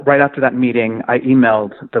Right after that meeting, I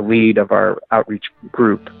emailed the lead of our outreach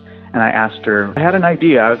group, and I asked her, I had an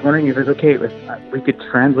idea. I was wondering if it's okay if we could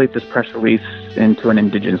translate this press release into an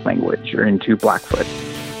indigenous language or into Blackfoot.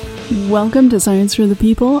 Welcome to Science for the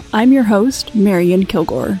People. I'm your host, Marian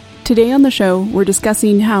Kilgore. Today on the show, we're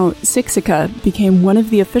discussing how Siksika became one of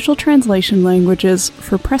the official translation languages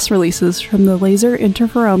for press releases from the Laser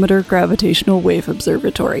Interferometer Gravitational Wave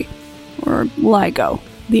Observatory, or LIGO.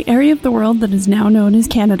 The area of the world that is now known as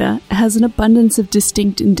Canada has an abundance of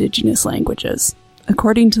distinct indigenous languages.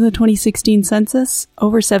 According to the 2016 census,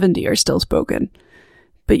 over 70 are still spoken.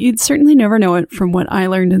 But you'd certainly never know it from what I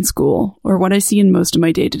learned in school or what I see in most of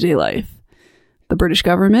my day-to-day life. The British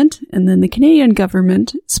government and then the Canadian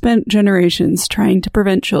government spent generations trying to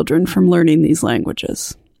prevent children from learning these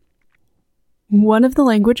languages. One of the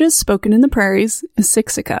languages spoken in the prairies is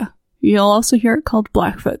Siksika. You'll also hear it called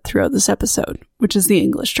Blackfoot throughout this episode, which is the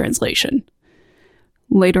English translation.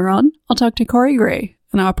 Later on, I'll talk to Corey Gray,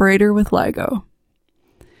 an operator with LIGO.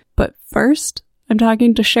 But first, I'm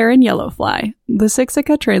talking to Sharon Yellowfly, the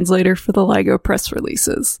Siksika translator for the LIGO press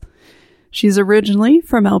releases. She's originally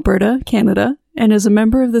from Alberta, Canada, and is a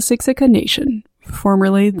member of the Siksika Nation,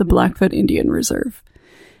 formerly the Blackfoot Indian Reserve.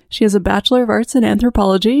 She has a Bachelor of Arts in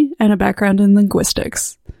Anthropology and a background in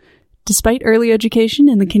linguistics. Despite early education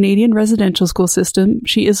in the Canadian residential school system,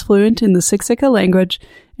 she is fluent in the Siksika language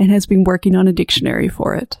and has been working on a dictionary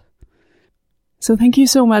for it. So thank you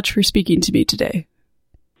so much for speaking to me today.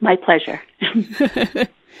 My pleasure.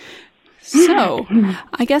 So,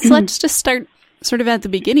 I guess let's just start sort of at the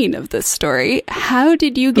beginning of this story. How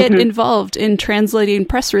did you get involved in translating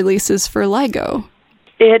press releases for LIGO?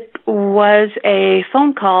 It was a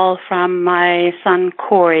phone call from my son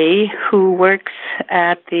Corey, who works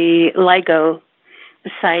at the LIGO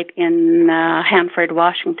site in Hanford,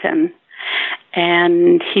 Washington.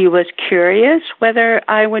 And he was curious whether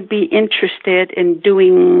I would be interested in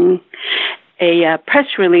doing a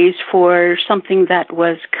press release for something that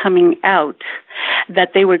was coming out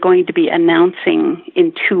that they were going to be announcing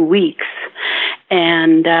in 2 weeks.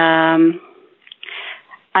 And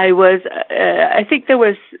I think there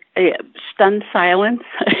was a stunned silence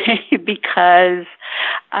because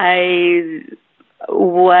I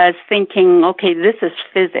was thinking, okay, this is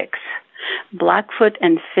physics, Blackfoot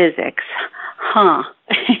and physics.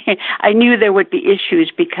 I knew there would be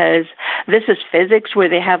issues because this is physics where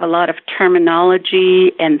they have a lot of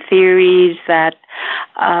terminology and theories that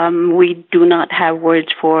we do not have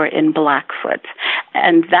words for in Blackfoot.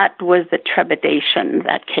 And that was the trepidation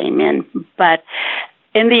that came in. But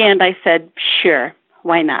in the end, I said, sure,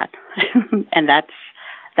 why not? And that's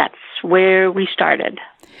where we started.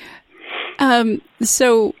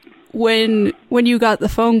 So when you got the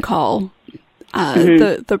phone call,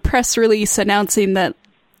 the press release announcing that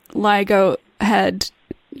LIGO had,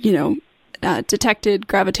 detected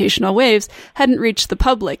gravitational waves hadn't reached the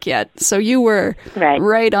public yet. So you were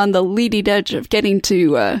right on the leading edge of getting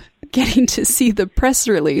to see the press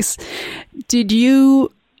release. Did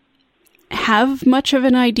you have much of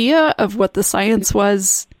an idea of what the science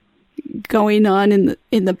was going on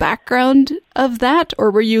in the background of that,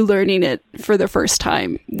 or were you learning it for the first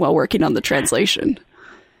time while working on the translation?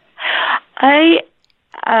 I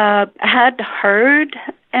had heard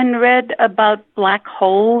and read about black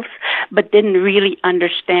holes, but didn't really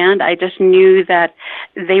understand. I just knew that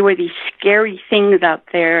they were these scary things out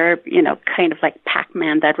there, kind of like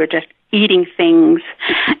Pac-Man, that were just eating things.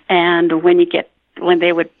 And when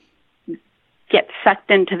they would get sucked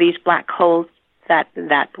into these black holes, that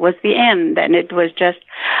was the end. And it was just,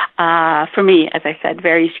 for me, as I said,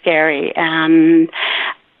 very scary. And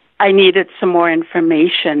I needed some more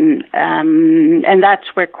information. And that's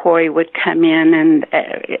where Corey would come in and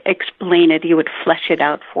explain it. He would flesh it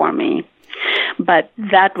out for me. But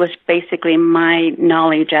that was basically my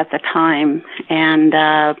knowledge at the time. And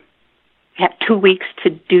had 2 weeks to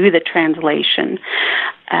do the translation.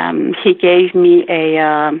 He gave me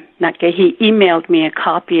he emailed me a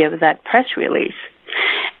copy of that press release.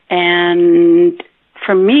 And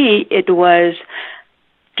for me, it was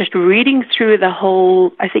just reading through the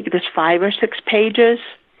whole, I think it was 5 or 6 pages.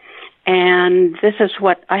 And this is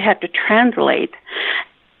what I had to translate.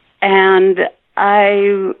 And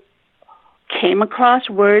I came across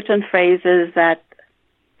words and phrases that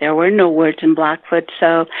there were no words in Blackfoot.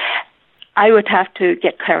 So I would have to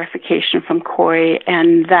get clarification from Corey,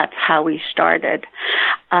 and that's how we started.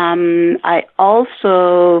 I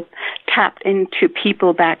also tapped into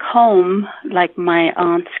people back home, like my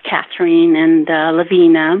aunts Catherine and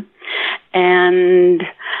Lavina, and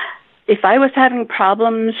if I was having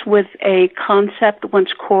problems with a concept,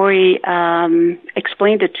 once Corey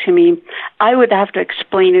explained it to me, I would have to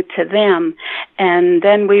explain it to them, and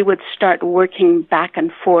then we would start working back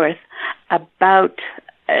and forth about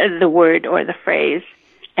the word or the phrase,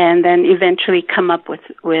 and then eventually come up with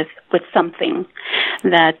something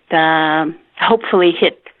that hopefully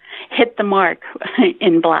hit the mark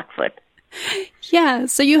in Blackfoot. Yeah,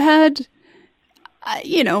 so you had,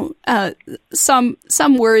 some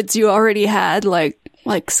words you already had, like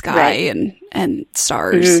sky right. and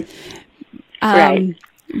stars. Mm-hmm. Right.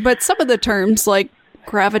 But some of the terms, like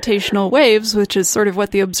gravitational waves, which is sort of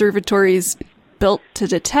what the observatory's built to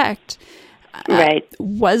detect, right.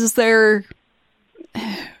 Was there,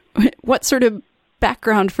 what sort of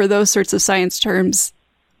background for those sorts of science terms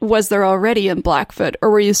was there already in Blackfoot, or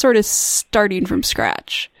were you sort of starting from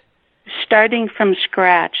scratch? Starting from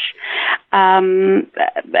scratch.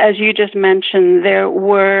 As you just mentioned, there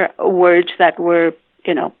were words that were,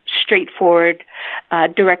 straightforward,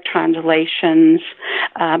 direct translations.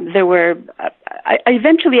 There were,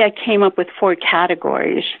 eventually I came up with 4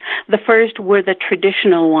 categories. The first were the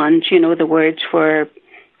traditional ones, the words for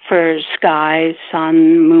sky,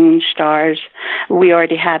 sun, moon, stars. We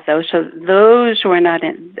already had those, so those were not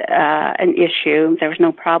an issue. There was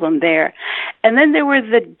no problem there. And then there were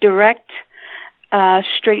the direct,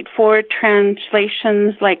 straightforward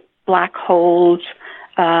translations like black holes,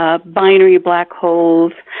 binary black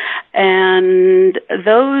holes, and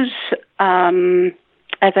those,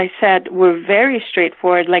 as I said, were very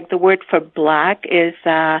straightforward. Like the word for black is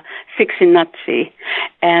fixinatsi,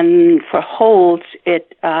 and for holes,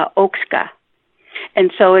 it okska.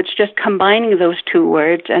 And so it's just combining those 2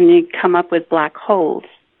 words, and you come up with black holes.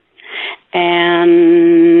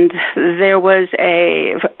 And there was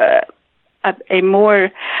a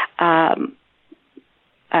more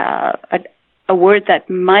a word that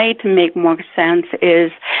might make more sense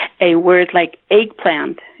is a word like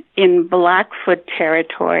eggplant. In Blackfoot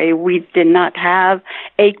territory, we did not have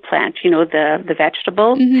eggplant, the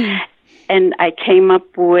vegetable. Mm-hmm. And I came up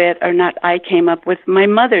with, my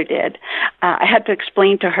mother did. I had to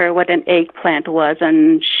explain to her what an eggplant was,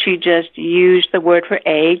 and she just used the word for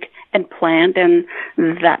egg and plant, and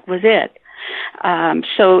that was it.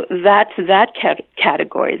 So that's that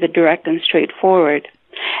category, the direct and straightforward.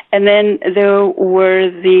 And then there were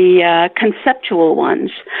the conceptual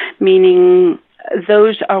ones, meaning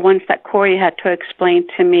those are ones that Corey had to explain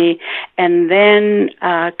to me, and then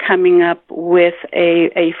coming up with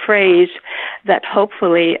a phrase that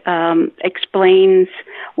hopefully explains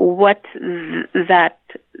what that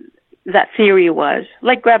theory was,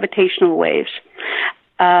 like gravitational waves.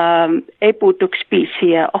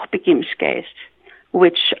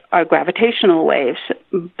 Which are gravitational waves,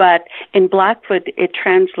 but in Blackfoot it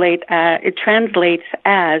translates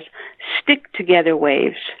as stick-together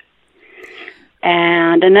waves.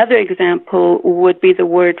 And another example would be the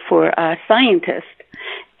word for scientist,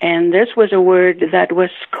 and this was a word that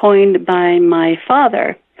was coined by my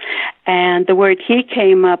father, and the word he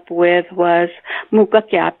came up with was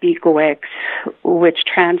mukakyapi, which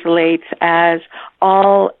translates as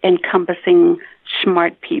all-encompassing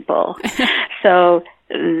smart people. So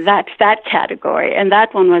that's that category. And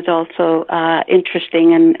that one was also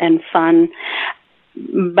interesting and fun,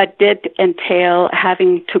 but did entail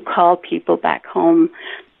having to call people back home,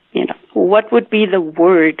 what would be the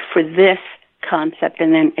word for this concept,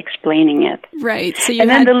 and then explaining it. Right. So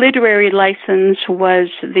then the literary license was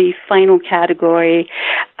the final category.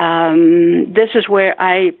 This is where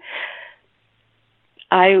I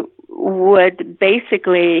would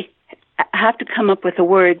basically have to come up with a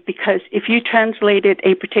word, because if you translated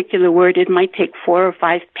a particular word, it might take 4 or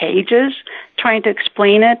 5 pages trying to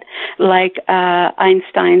explain it, like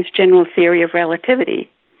Einstein's general theory of relativity.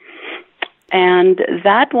 And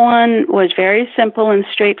that one was very simple and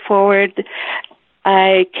straightforward.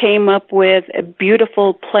 I came up with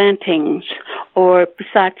beautiful plantings, or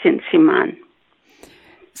pusatsinsiman.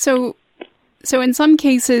 So in some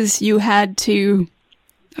cases you had to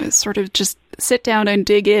sort of just sit down and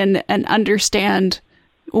dig in and understand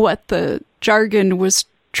what the jargon was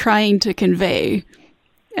trying to convey,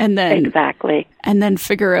 and then exactly, and then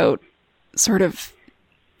figure out sort of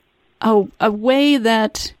a way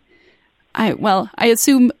that I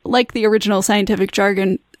assume, like the original scientific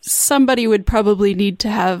jargon, somebody would probably need to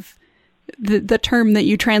have the term that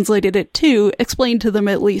you translated it to explained to them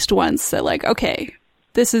at least once, that like, okay,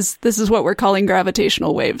 this is what we're calling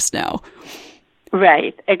gravitational waves now.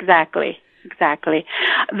 Right, exactly.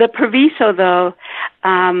 The proviso, though,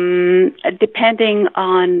 depending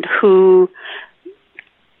on who,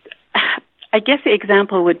 I guess the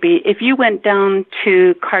example would be if you went down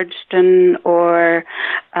to Cardston or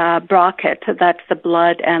Brockett, that's the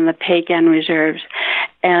Blood and the Peigan reserves,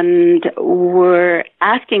 and were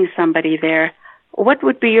asking somebody there, what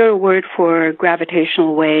would be your word for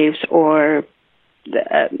gravitational waves or,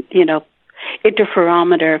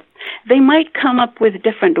 interferometer? They might come up with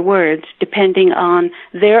different words depending on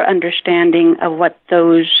their understanding of what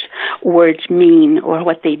those words mean or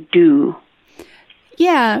what they do.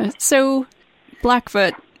 Yeah, so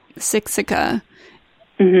Blackfoot, Siksika,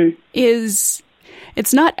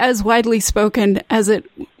 it's not as widely spoken as it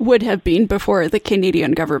would have been before the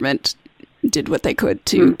Canadian government did what they could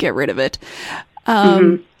to get rid of it.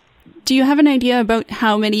 Do you have an idea about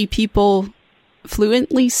how many people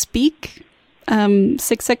fluently speak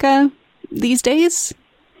Siksika these days?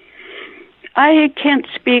 I can't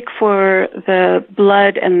speak for the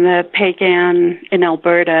Blood and the Peigan in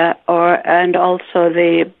Alberta and also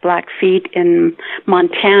the Blackfeet in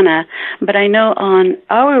Montana, but I know on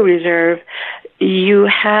our reserve you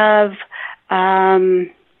have, and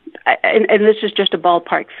this is just a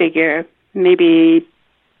ballpark figure, maybe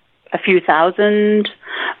a few thousand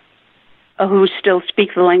who still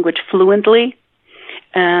speak the language fluently,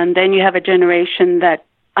 and then you have a generation that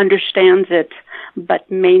understands it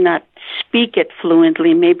but may not speak it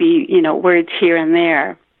fluently, maybe, words here and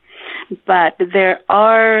there. But there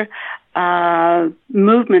are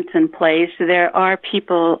movements in place. There are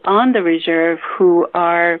people on the reserve who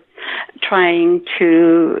are trying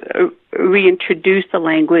to reintroduce the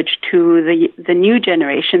language to the new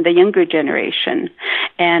generation, the younger generation.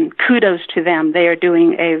 And kudos to them. They are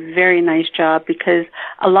doing a very nice job because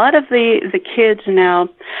a lot of the kids now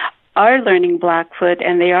are learning Blackfoot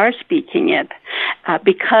and they are speaking it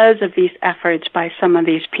because of these efforts by some of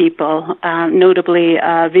these people, notably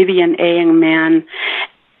Vivian Ayingman,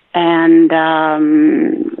 and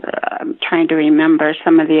I'm trying to remember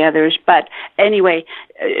some of the others. But anyway,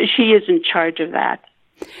 she is in charge of that.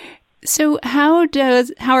 So how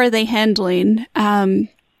are they handling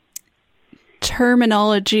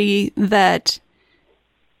terminology that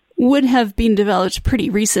would have been developed pretty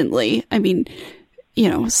recently? I mean,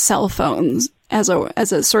 cell phones as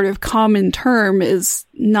a sort of common term is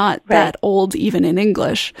not that old even in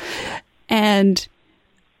English. And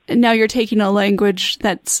now you're taking a language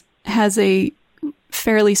that has a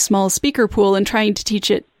fairly small speaker pool and trying to teach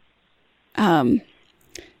it to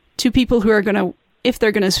people who are going to, if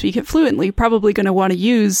they're going to speak it fluently, probably going to want to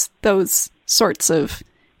use those sorts of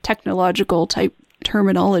technological type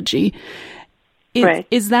terminology.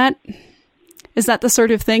 Is that the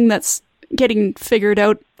sort of thing that's getting figured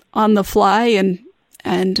out on the fly,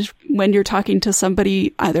 and when you're talking to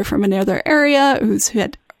somebody either from another area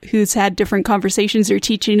who's had different conversations, you're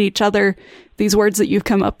teaching each other these words that you've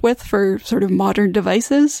come up with for sort of modern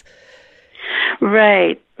devices?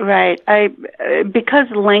 Right. Because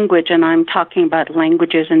language, and I'm talking about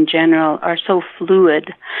languages in general, are so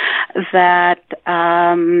fluid that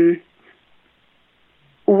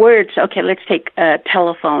words, okay, let's take a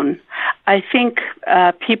telephone. I think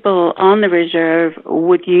people on the reserve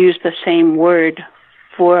would use the same word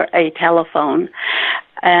for a telephone.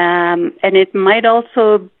 And it might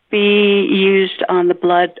also be used on the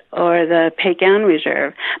Blood or the Peigan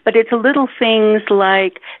reserve. But it's little things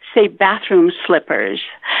like, say, bathroom slippers,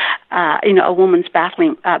 a woman's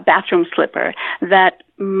bathroom slipper that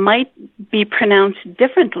might be pronounced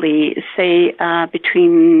differently, say,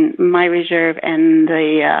 between my reserve and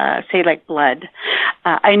the, say, like Blood.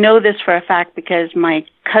 I know this for a fact because my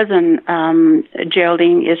cousin,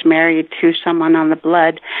 Geraldine, is married to someone on the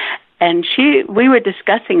Blood, and we were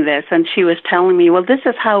discussing this, and she was telling me, well, this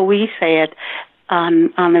is how we say it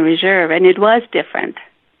on the reserve, and it was different.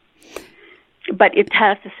 But it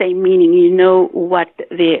has the same meaning. You know what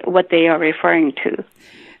they are referring to.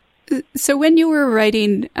 So when you were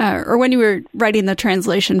writing, the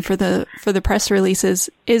translation for the press releases,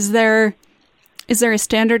 is there a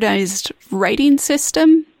standardized writing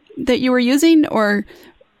system that you were using, or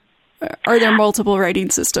are there multiple writing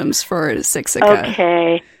systems for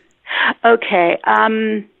Siksika? Okay.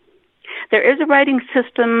 There is a writing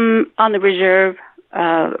system on the reserve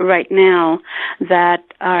right now that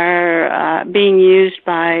are being used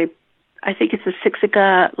by, I think it's the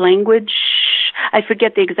Siksika language. I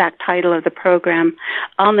forget the exact title of the program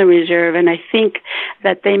on the reserve, and I think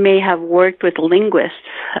that they may have worked with linguists.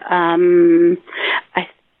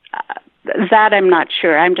 That I'm not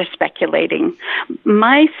sure. I'm just speculating.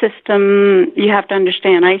 My system, you have to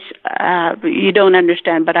understand, you don't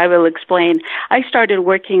understand, but I will explain. I started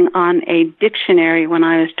working on a dictionary when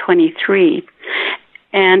I was 23.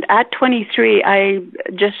 And at 23, I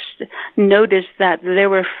just noticed that there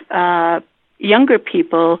were younger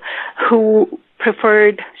people who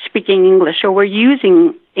preferred speaking English or were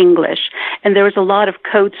using English, and there was a lot of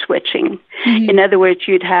code switching. Mm-hmm. In other words,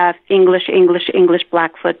 you'd have English, English, English,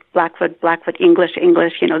 Blackfoot, Blackfoot, Blackfoot, English,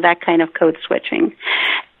 English, that kind of code switching.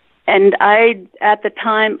 And at the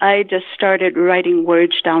time, I just started writing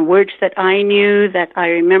words down, words that I knew, that I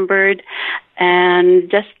remembered, and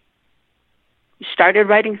just started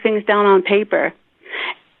writing things down on paper.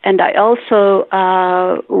 And I also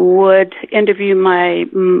would interview my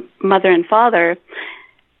mother and father,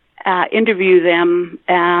 interview them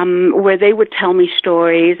where they would tell me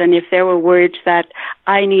stories. And if there were words that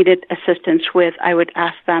I needed assistance with, I would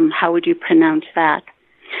ask them, how would you pronounce that?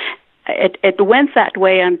 It went that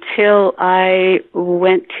way until I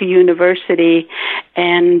went to university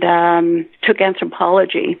and took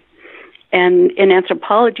anthropology. And in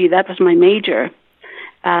anthropology, that was my major.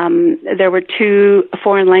 There were 2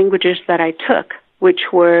 foreign languages that I took,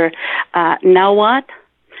 which were Nahuatl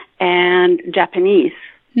and Japanese.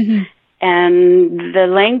 Mm-hmm. And the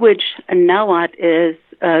language Nahuatl is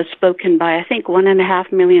spoken by, I think,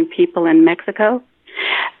 1.5 million people in Mexico.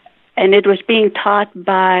 And it was being taught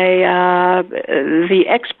by the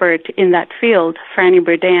expert in that field, Franny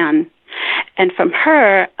Berdan. And from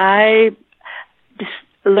her, I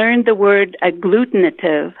learned the word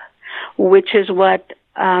agglutinative, which is what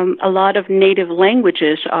a lot of native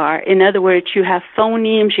languages are. In other words, you have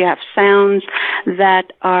phonemes, you have sounds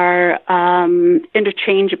that are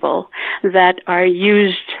interchangeable, that are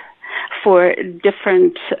used for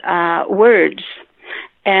different words.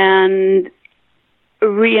 And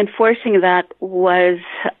reinforcing that was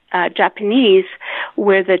Japanese,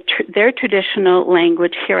 where their traditional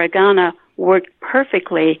language, hiragana, worked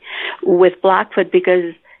perfectly with Blackfoot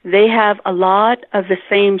because they have a lot of the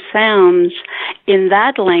same sounds in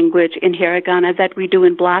that language, in hiragana, that we do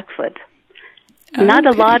in Blackfoot. Okay. Not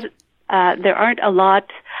a lot, there aren't a lot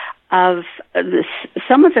of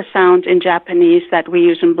some of the sounds in Japanese that we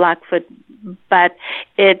use in Blackfoot, but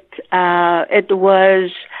it was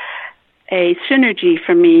a synergy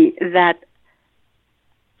for me that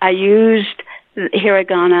I used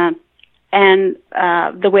hiragana and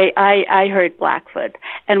the way I heard Blackfoot,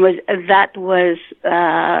 and that was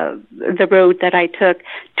the road that I took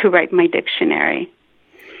to write my dictionary.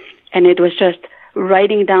 And it was just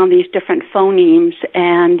writing down these different phonemes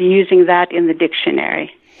and using that in the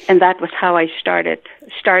dictionary. And that was how I started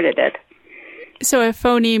it. So a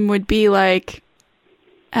phoneme would be like,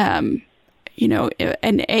 an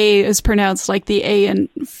A is pronounced like the A in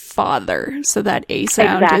father, so that A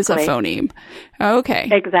sound is a phoneme. Okay.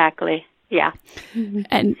 Exactly. Yeah.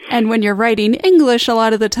 And when you're writing English, a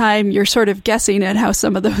lot of the time you're sort of guessing at how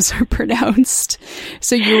some of those are pronounced.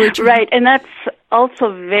 So you were right, and that's also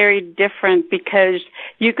very different because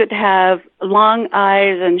you could have long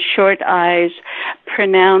I's and short I's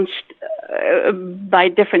pronounced by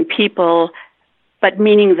different people, but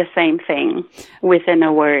meaning the same thing within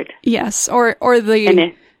a word. Yes, or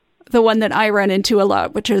the one that I run into a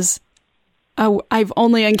lot, which is I've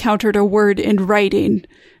only encountered a word in writing,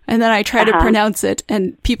 and then I try to pronounce it,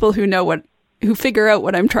 and people who figure out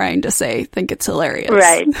what I'm trying to say think it's hilarious.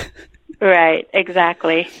 Right,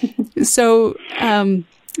 exactly. So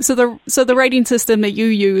the writing system that you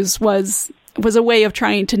use was a way of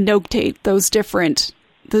trying to notate those different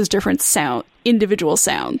individual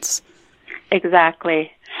sounds.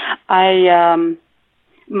 Exactly.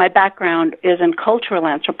 My background is in cultural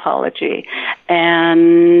anthropology,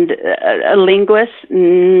 and a linguist,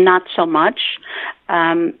 not so much.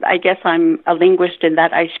 I guess I'm a linguist in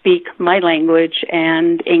that I speak my language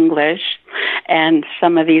and English and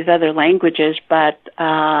some of these other languages, but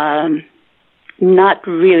not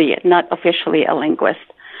officially a linguist.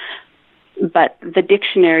 But the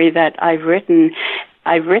dictionary that I've written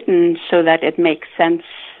so that it makes sense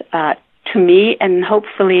to me and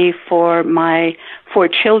hopefully for my 4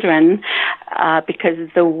 children, because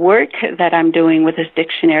the work that I'm doing with this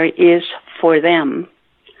dictionary is for them,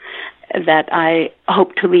 that I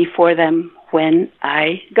hope to leave for them when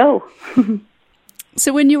I go.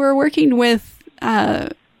 So when you were working with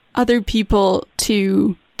other people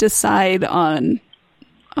to decide on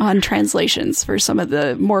translations for some of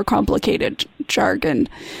the more complicated jargon,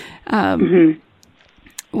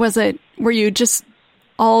 were you just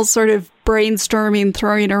all sort of brainstorming,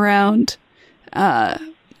 throwing around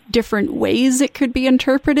different ways it could be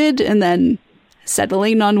interpreted and then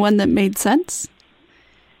settling on one that made sense?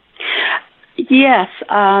 Yes.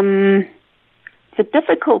 The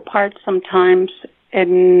difficult part sometimes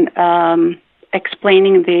in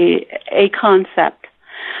explaining a concept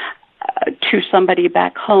to somebody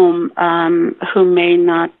back home who may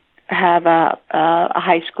not have a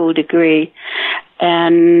high school degree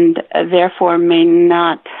and therefore may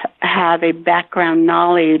not have a background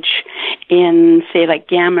knowledge in, say, like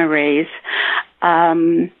gamma rays.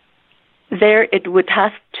 There it would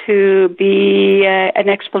have to be an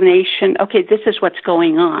explanation, okay, this is what's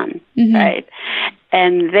going on, right?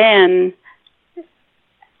 And then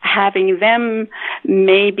having them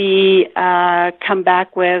maybe come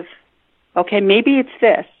back with, okay, maybe it's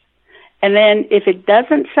this. And then if it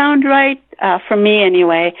doesn't sound right, for me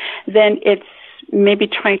anyway, then it's maybe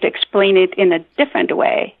trying to explain it in a different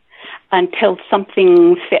way until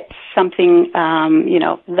something fits, something,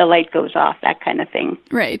 the light goes off, that kind of thing.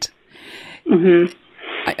 Right.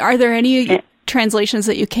 Are there any translations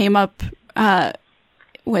that you came up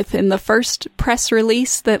with in the first press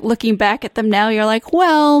release that looking back at them now, you're like,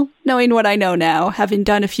 well, knowing what I know now, having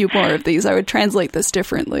done a few more of these, I would translate this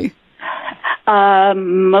differently?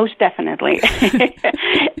 Most definitely.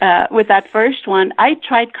 With that first one, I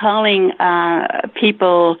tried calling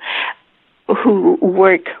people who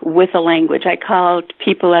work with a language. I called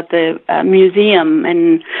people at the museum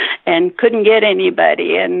and couldn't get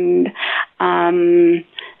anybody. And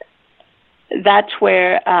that's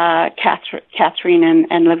where Catherine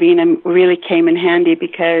and Lavina really came in handy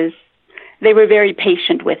because they were very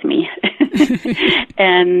patient with me.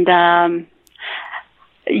 And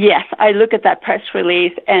yes, I look at that press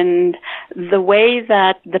release, and the way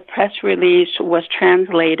that the press release was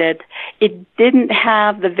translated, it didn't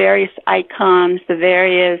have the various icons, the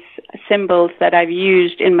various symbols that I've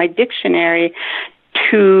used in my dictionary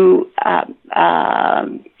to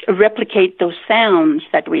replicate those sounds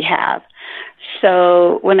that we have.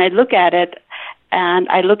 So when I look at it, and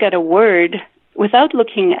I look at a word, without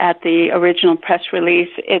looking at the original press release,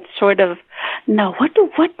 it's sort of, no, what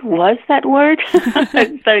was that word? So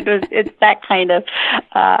it's that kind of,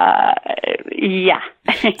 yeah.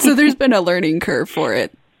 So there's been a learning curve for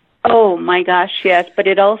it. Oh my gosh, yes. But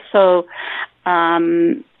it also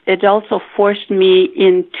forced me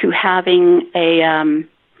into having a,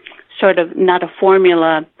 sort of not a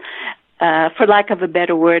formula, for lack of a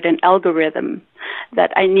better word, an algorithm,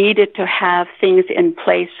 that I needed to have things in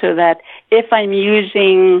place so that if I'm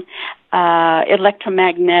using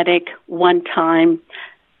electromagnetic one time,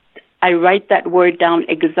 I write that word down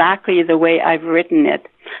exactly the way I've written it,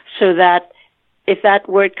 so that if that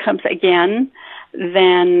word comes again,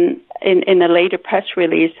 then in a later press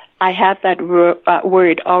release, I have that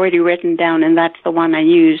word already written down, and that's the one I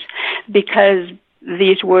use. Because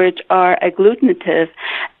these words are agglutinative,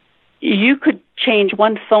 you could change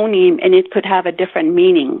one phoneme and it could have a different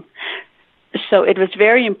meaning. So it was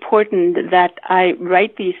very important that I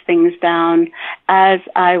write these things down as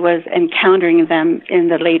I was encountering them in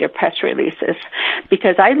the later press releases.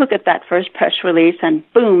 Because I look at that first press release and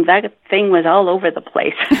boom, that thing was all over the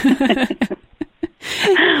place.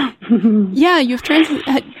 Yeah, you've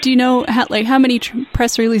translated. Do you know how many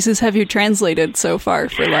press releases have you translated so far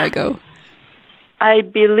for LIGO? I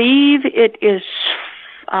believe it is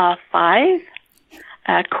 5.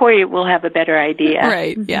 Corey will have a better idea.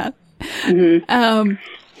 Right, yeah. Mm-hmm.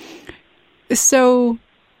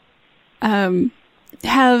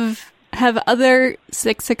 Have other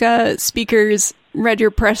Siksika speakers read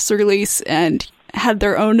your press release and had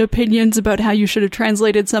their own opinions about how you should have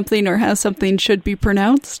translated something or how something should be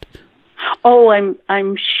pronounced? Oh,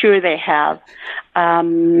 I'm sure they have.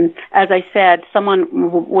 As I said, someone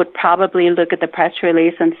would probably look at the press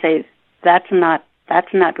release and say, that's not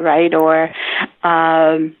right, or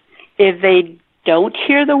if they don't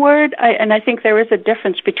hear the word, and I think there is a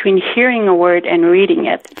difference between hearing a word and reading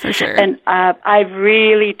it. For sure. And I've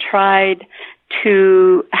really tried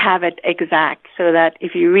to have it exact so that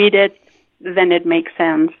if you read it, then it makes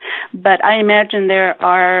sense. But I imagine there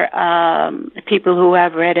are people who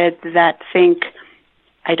have read it that think,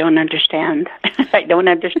 I don't understand. I don't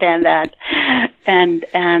understand that. And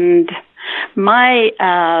my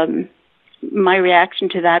reaction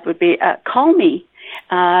to that would be, call me,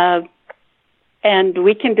 and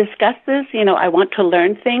we can discuss this. I want to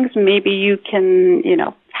learn things. Maybe you can,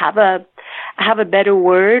 have a better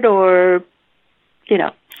word, or,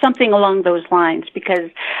 something along those lines, because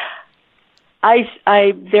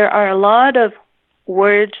there are a lot of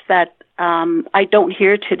words that I don't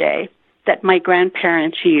hear today that my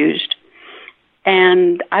grandparents used,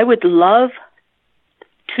 and I would love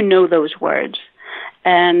to know those words.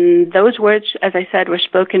 And those words, as I said, were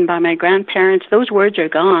spoken by my grandparents. Those words are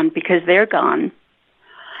gone because they're gone.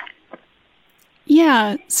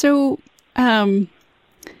 Yeah. So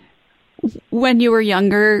when you were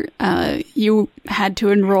younger, you had to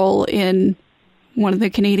enroll in one of the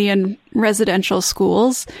Canadian residential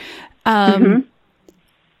schools.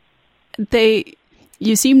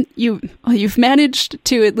 you've managed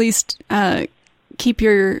to at least keep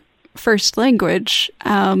your first language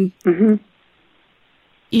when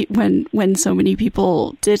so many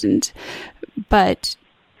people didn't. But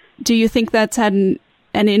do you think that's had an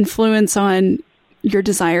influence on your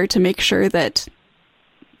desire to make sure that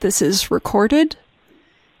this is recorded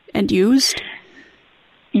and used?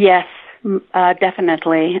 Yes,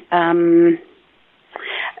 definitely.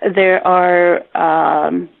 There are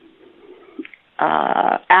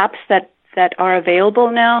apps that are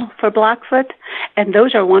available now for Blackfoot, and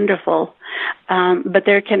those are wonderful. But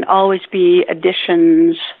there can always be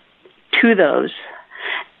additions to those.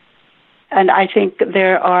 And I think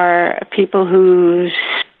there are people who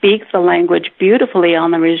speak the language beautifully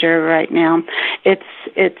on the reserve right now. It's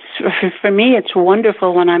for me, it's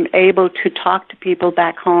wonderful when I'm able to talk to people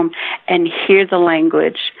back home and hear the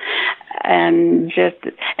language. And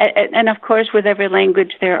of course, with every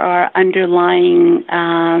language, there are underlying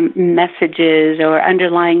messages or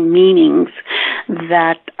underlying meanings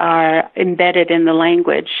that are embedded in the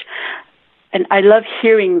language. And I love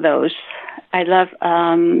hearing those. I love,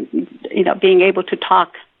 being able to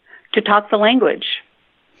talk the language.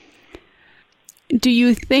 Do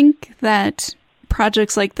you think that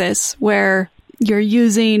projects like this, where you're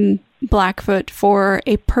using Blackfoot for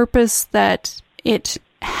a purpose that it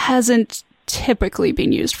hasn't typically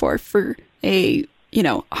been used for a,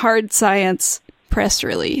 hard science press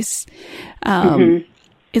release,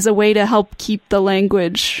 is a way to help keep the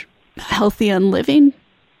language healthy and living?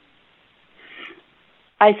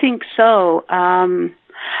 I think so.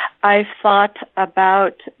 I've thought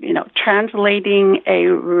about, translating a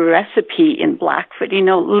recipe in Blackfoot,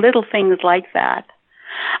 little things like that.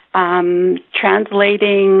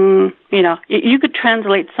 Translating, you could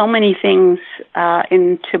translate so many things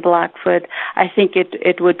into Blackfoot. I think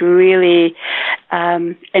it would really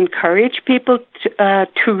encourage people to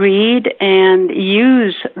read and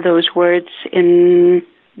use those words in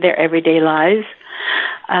their everyday lives.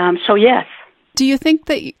 So yes. Do you think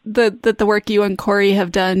that the work you and Corey have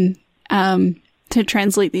done to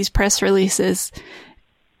translate these press releases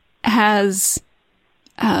has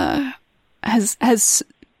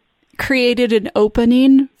created an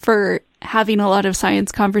opening for having a lot of science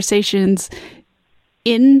conversations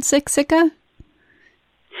in Siksika?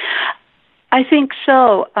 I think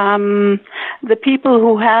so. The people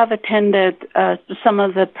who have attended some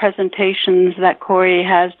of the presentations that Corey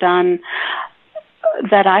has done,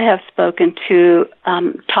 that I have spoken to,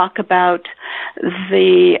 talk about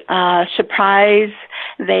the surprise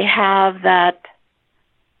they have that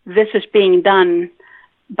this is being done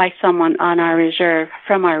by someone on our reserve,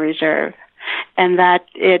 from our reserve, and that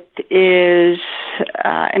it is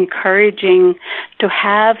encouraging to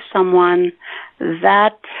have someone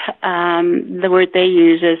that the word they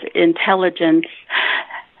use is intelligence,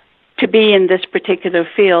 to be in this particular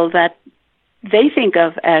field that they think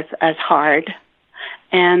of as hard,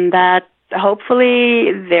 and that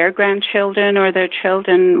hopefully their grandchildren or their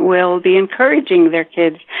children will be encouraging their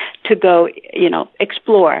kids to go,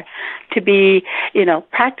 explore, to be,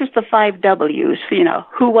 practice the 5 W's,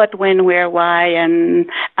 who, what, when, where, why, and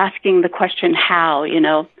asking the question how,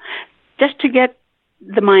 just to get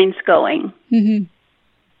the minds going,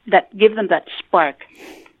 that give them that spark.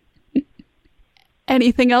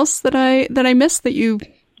 Anything else that I missed that you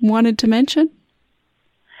wanted to mention?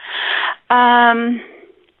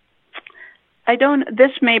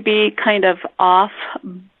 This may be kind of off,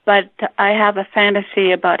 but I have a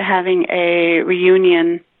fantasy about having a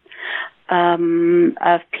reunion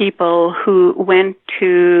of people who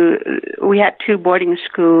we had 2 boarding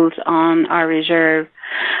schools on our reserve,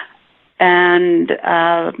 and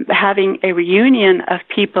having a reunion of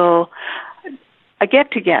people, a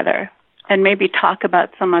get-together, and maybe talk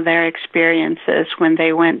about some of their experiences when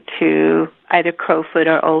they went to either Crowfoot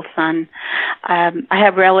or Old Sun. I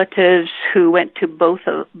have relatives who went to both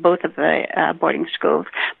of the boarding schools,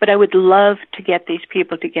 but I would love to get these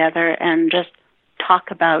people together and just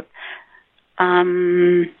talk about,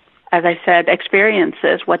 as I said,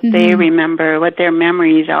 experiences, what they remember, what their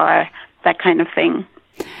memories are, that kind of thing.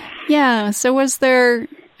 Yeah. So was there?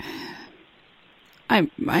 I'm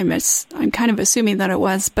kind of assuming that it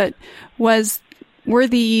was, but were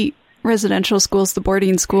the residential schools, the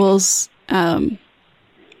boarding schools,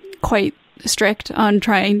 quite strict on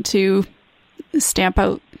trying to stamp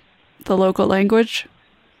out the local language?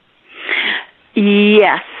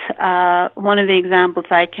 Yes. One of the examples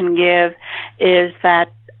I can give is that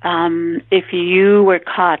if you were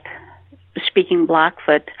caught speaking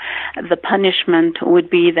Blackfoot, the punishment would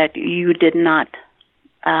be that you did not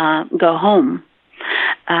go home.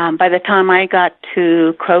 By the time I got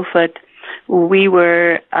to Crowfoot, we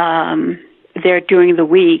were there during the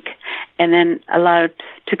week and then allowed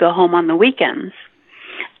to go home on the weekends.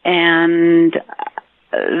 And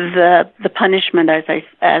the punishment, as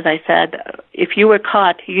I said, if you were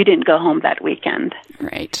caught, you didn't go home that weekend.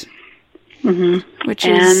 Right. Mm-hmm. Which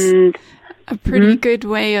is a pretty good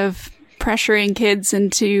way of pressuring kids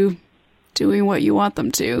into doing what you want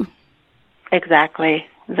them to. Exactly.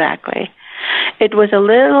 It was a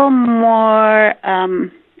little more,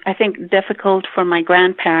 I think, difficult for my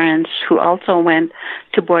grandparents, who also went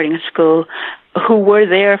to boarding school, who were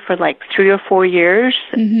there for like 3 or 4 years,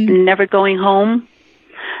 never going home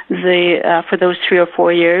for those 3 or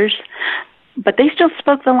 4 years. But they still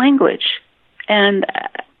spoke the language. And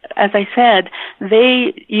as I said,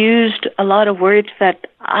 they used a lot of words that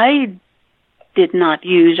I did not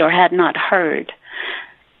use or had not heard.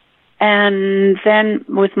 And then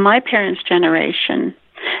with my parents' generation,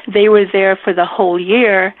 they were there for the whole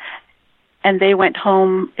year, and they went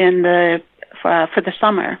home for the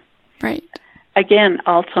summer. Right. Again,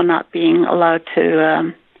 also not being allowed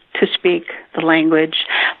to speak the language.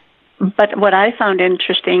 But what I found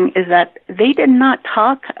interesting is that they did not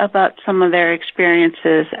talk about some of their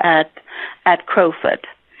experiences at Crowfoot.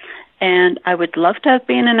 And I would love to have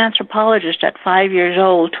been an anthropologist at 5 years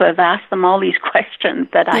old to have asked them all these questions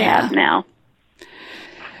that I have now.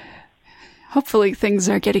 Hopefully things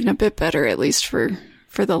are getting a bit better, at least for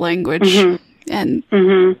the language and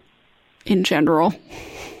in general.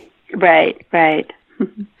 Right.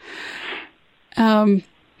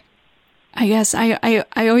 I guess I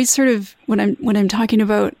always sort of, when I'm talking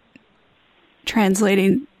about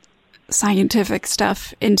translating scientific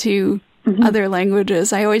stuff into other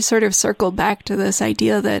languages, I always sort of circle back to this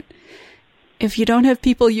idea that if you don't have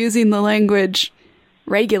people using the language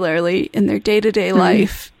regularly in their day-to-day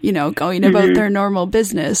life, going about their normal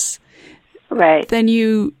business, right, then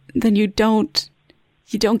you don't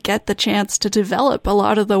get the chance to develop a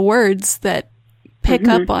lot of the words that pick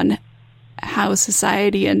up on how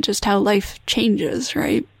society and just how life changes,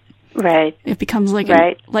 right? Right. It becomes like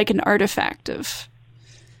an artifact of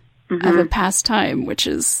a past time, which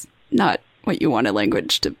is not what you want a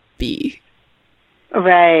language to be.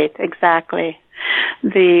 Right, exactly.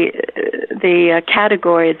 The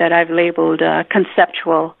category that I've labeled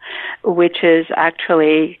conceptual, which is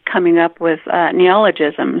actually coming up with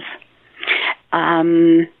neologisms,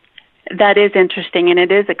 that is interesting and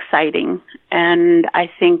it is exciting, and I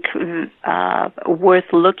think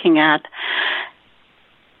worth looking at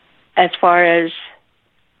as far as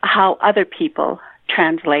how other people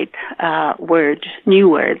translate words, new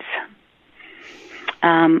words.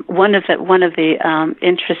 One of the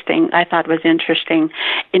I thought was interesting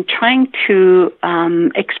in trying to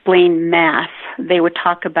explain math. They would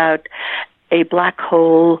talk about a black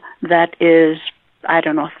hole that is,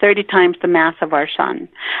 30 times the mass of our sun.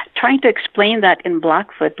 Trying to explain that in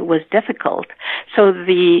Blackfoot was difficult. So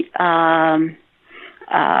the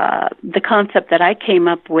concept that I came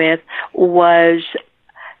up with was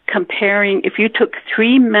comparing, if you took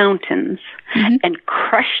 3 mountains and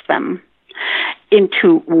crushed them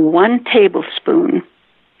into 1 tablespoon,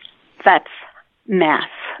 that's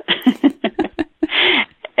math.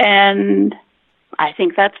 And I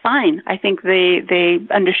think that's fine. I think they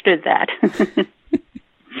understood that.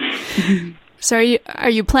 So are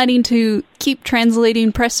you planning to keep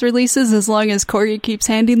translating press releases as long as Corey keeps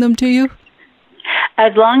handing them to you?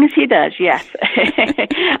 As long as he does, yes.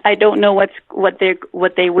 I don't know what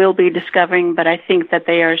they will be discovering, but I think that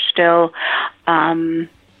they are still,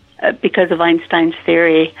 because of Einstein's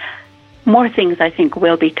theory, more things I think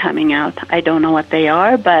will be coming out. I don't know what they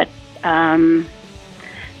are, but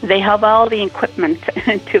they have all the equipment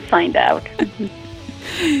to find out.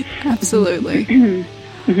 Absolutely.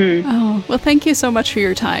 Oh, well, thank you so much for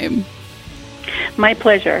your time. My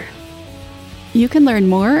pleasure. You can learn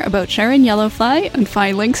more about Sharon Yellowfly and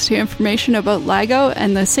find links to information about LIGO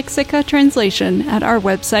and the Siksika translation at our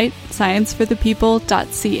website,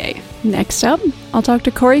 scienceforthepeople.ca. Next up, I'll talk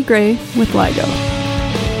to Corey Gray with LIGO.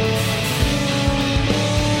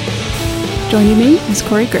 Joining me is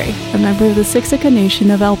Corey Gray, a member of the Siksika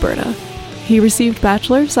Nation of Alberta. He received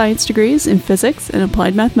Bachelor of Science degrees in Physics and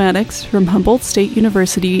Applied Mathematics from Humboldt State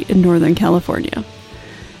University in Northern California.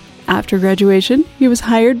 After graduation, he was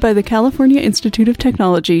hired by the California Institute of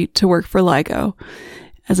Technology to work for LIGO.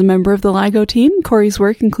 As a member of the LIGO team, Corey's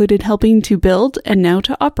work included helping to build and now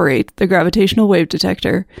to operate the gravitational wave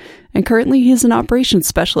detector, and currently he is an operations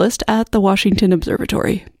specialist at the Washington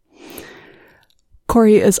Observatory.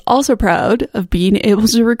 Corey is also proud of being able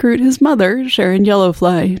to recruit his mother, Sharon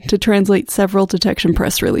Yellowfly, to translate several detection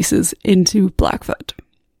press releases into Blackfoot.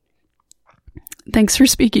 Thanks for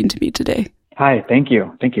speaking to me today. Hi, thank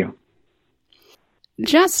you. Thank you.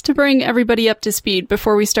 Just to bring everybody up to speed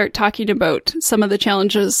before we start talking about some of the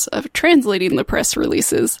challenges of translating the press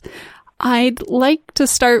releases, I'd like to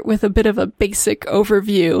start with a bit of a basic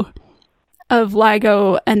overview of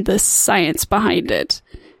LIGO and the science behind it.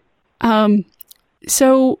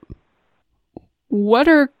 So, what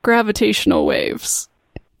are gravitational waves?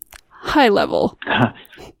 High level.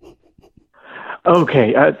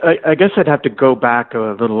 Okay, I guess I'd have to go back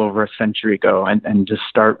a little over a century ago and just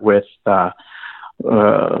start with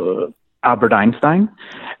Albert Einstein,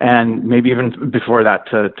 and maybe even before that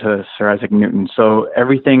to Sir Isaac Newton. So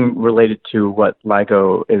everything related to what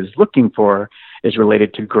LIGO is looking for is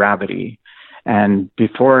related to gravity. And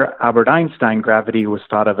before Albert Einstein, gravity was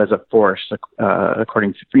thought of as a force,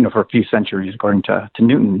 according to, for a few centuries, according to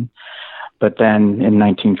Newton. But then in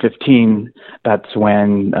 1915, that's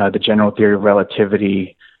when the general theory of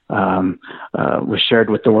relativity was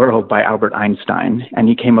shared with the world by Albert Einstein. And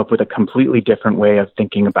he came up with a completely different way of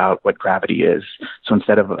thinking about what gravity is. So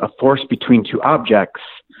instead of a force between two objects,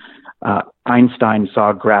 Einstein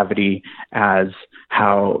saw gravity as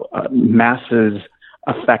how masses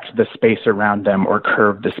affect the space around them or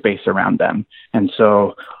curve the space around them. And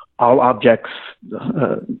so all objects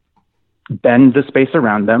bend the space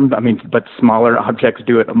around them. But smaller objects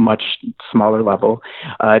do it at a much smaller level.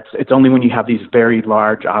 It's only when you have these very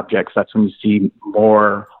large objects that's when you see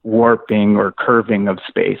more warping or curving of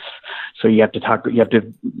space. So you have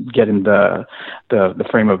to get in the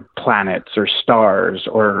frame of planets or stars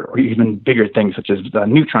or even bigger things such as the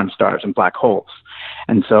neutron stars and black holes.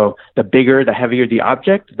 And so the bigger, the heavier the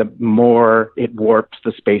object, the more it warps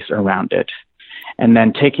the space around it. And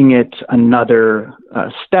then taking it another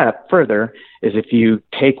step further is if you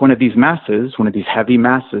take one of these masses, one of these heavy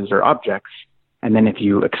masses or objects, and then if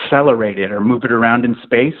you accelerate it or move it around in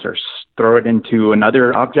space or throw it into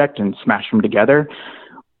another object and smash them together,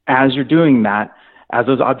 as you're doing that, as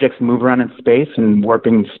those objects move around in space and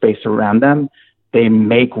warping space around them, they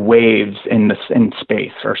make waves in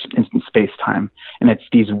space or in space-time. And it's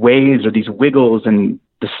these waves or these wiggles in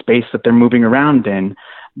the space that they're moving around in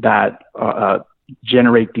that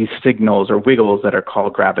generate these signals or wiggles that are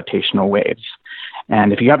called gravitational waves.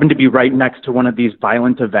 And if you happen to be right next to one of these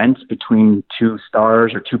violent events between two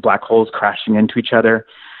stars or two black holes crashing into each other,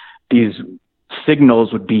 these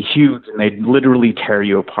signals would be huge and they'd literally tear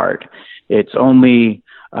you apart. It's only,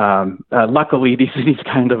 luckily, these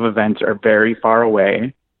kind of events are very far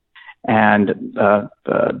away. And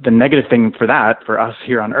the negative thing for that, for us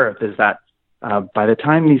here on Earth, is that by the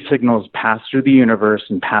time these signals pass through the universe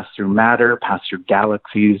and pass through matter, pass through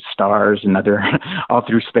galaxies, stars, and all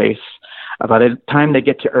through space, by the time they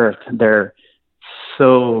get to Earth, they're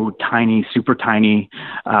so tiny, super tiny,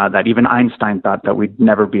 that even Einstein thought that we'd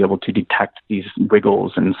never be able to detect these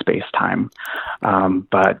wiggles in space-time.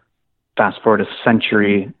 But fast forward a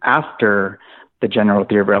century after the general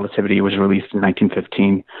theory of relativity was released in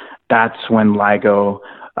 1915, that's when LIGO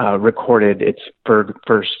recorded its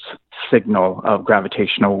first signal of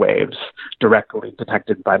gravitational waves directly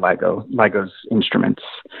detected by LIGO's instruments.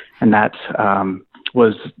 And that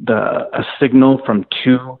was a signal from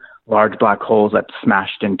two large black holes that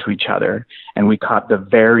smashed into each other. And we caught the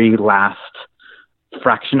very last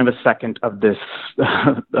fraction of a second of this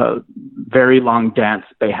very long dance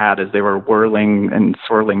they had as they were whirling and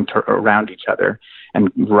swirling around each other. And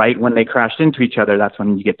right when they crashed into each other, that's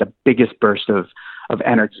when you get the biggest burst of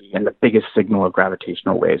energy and the biggest signal of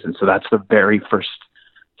gravitational waves. And so that's the very first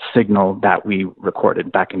signal that we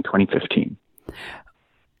recorded back in 2015.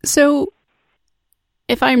 So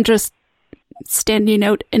if I'm just standing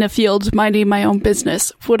out in a field minding my own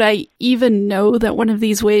business, would I even know that one of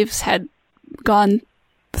these waves had gone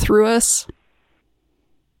through us?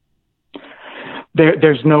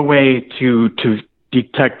 There's no way to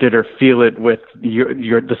detect it or feel it with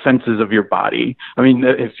the senses of your body. I mean,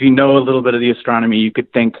 if you know a little bit of the astronomy, you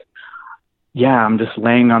could think, yeah, I'm just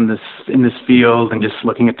laying in this field and just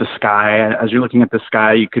looking at the sky. As you're looking at the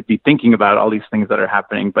sky, you could be thinking about all these things that are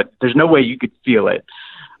happening, but there's no way you could feel it.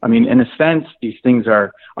 I mean, in a sense, these things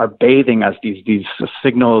are bathing us. These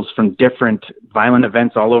signals from different violent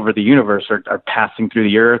events all over the universe are passing through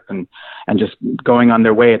the Earth and just going on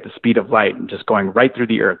their way at the speed of light and just going right through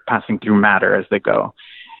the Earth, passing through matter as they go.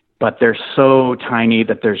 But they're so tiny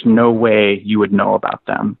that there's no way you would know about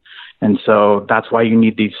them. And so that's why you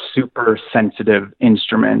need these super sensitive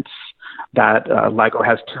instruments that LIGO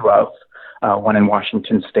has two of, one in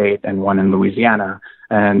Washington State and one in Louisiana.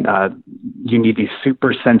 And you need these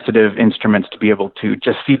super sensitive instruments to be able to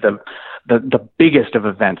just see the biggest of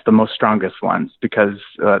events, the most strongest ones, because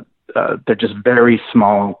they're just very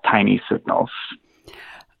small, tiny signals.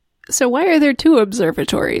 So why are there two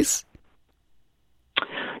observatories?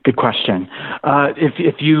 Good question.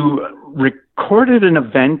 If you recorded an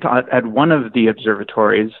event at one of the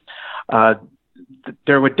observatories,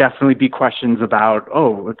 there would definitely be questions about,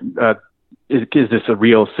 is this a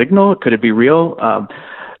real signal? Could it be real?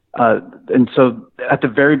 And so at the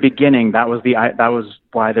very beginning, that was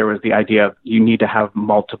why there was the idea of you need to have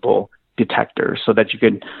multiple detectors so that you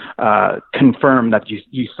could confirm that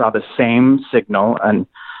you saw the same signal, an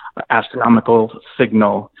astronomical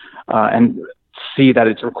signal, and see that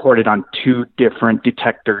it's recorded on two different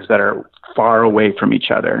detectors that are far away from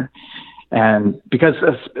each other. And because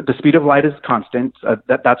the speed of light is constant,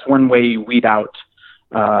 that's one way you weed out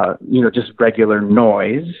just regular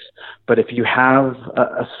noise. But if you have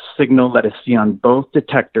a signal that is seen on both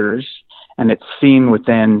detectors and it's seen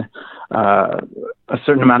within a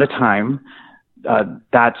certain amount of time,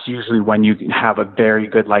 that's usually when you have a very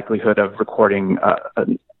good likelihood of recording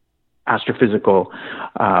an astrophysical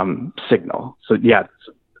signal. So yeah,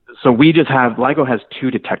 so we just have, LIGO has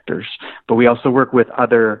two detectors, but we also work with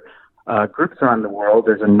other groups around the world.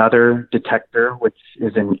 There's another detector which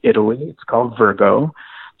is in Italy. It's called Virgo.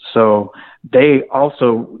 So they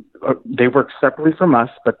work separately from us,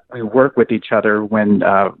 but we work with each other when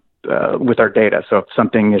with our data. So if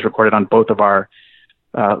something is recorded on both of our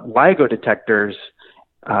LIGO detectors,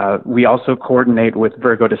 we also coordinate with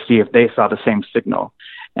Virgo to see if they saw the same signal.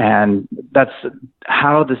 And that's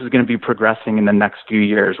how this is going to be progressing in the next few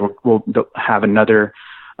years. We'll have another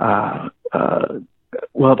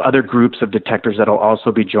we'll have other groups of detectors that'll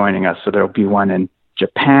also be joining us. So there'll be one in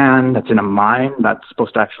Japan that's in a mine that's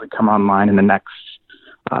supposed to actually come online in the next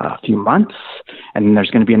few months. And then there's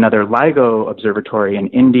going to be another LIGO observatory in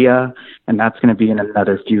India, and that's going to be in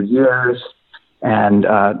another few years. And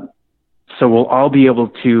so we'll all be able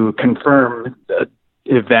to confirm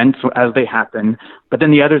events as they happen. But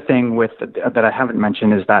then the other thing that I haven't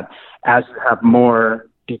mentioned is that as you have more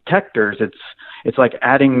detectors, it's like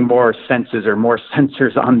adding more senses or more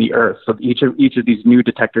sensors on the Earth. So each of these new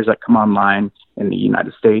detectors that come online in the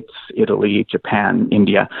United States, Italy, Japan,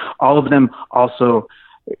 India, all of them also,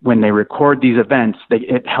 when they record these events,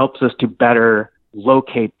 it helps us to better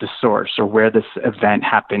locate the source or where this event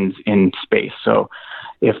happens in space. So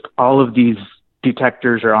if all of these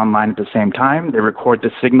detectors are online at the same time, they record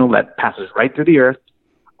the signal that passes right through the Earth,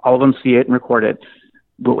 all of them see it and record it.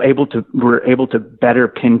 We're able to better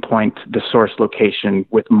pinpoint the source location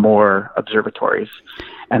with more observatories.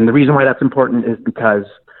 And the reason why that's important is because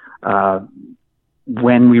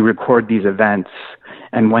when we record these events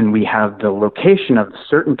and when we have the location of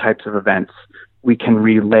certain types of events, we can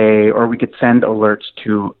relay or we could send alerts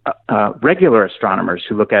to regular astronomers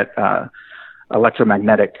who look at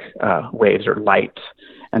electromagnetic waves or light.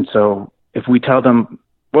 And so if we tell them,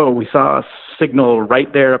 whoa, we saw a signal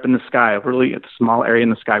right there up in the sky, really a small area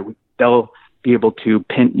in the sky, they'll be able to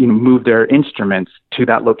move their instruments to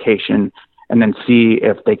that location and then see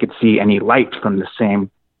if they could see any light from the same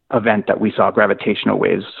event that we saw gravitational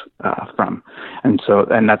waves from. And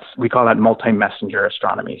we call that multi-messenger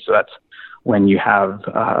astronomy. So that's when you have,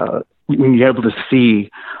 when you're able to see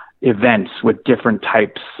events with different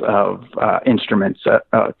types of instruments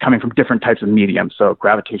coming from different types of mediums. So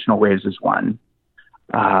gravitational waves is one.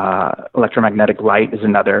 Electromagnetic light is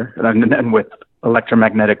another. And then with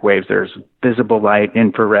electromagnetic waves, there's visible light,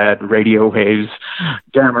 infrared, radio waves,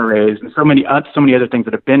 gamma rays, and so many other things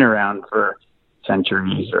that have been around for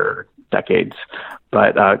centuries or decades.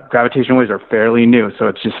 But gravitational waves are fairly new, so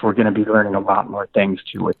it's just we're going to be learning a lot more things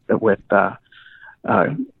too with the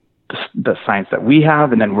science that we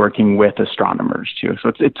have, and then working with astronomers too.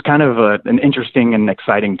 So it's kind of an interesting and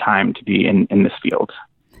exciting time to be in this field.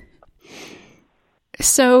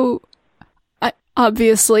 So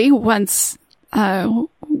obviously, once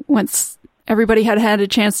everybody had a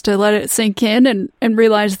chance to let it sink in and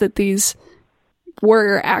realize that these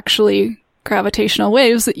were actually gravitational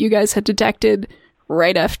waves that you guys had detected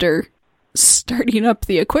right after starting up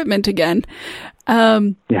the equipment again.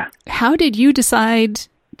 How did you decide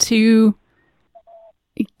to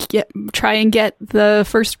try and get the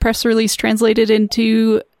first press release translated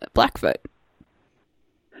into Blackfoot?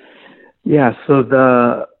 Yeah,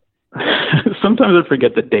 so sometimes I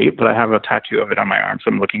forget the date, but I have a tattoo of it on my arm, so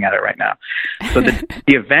I'm looking at it right now. So the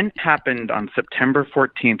event happened on September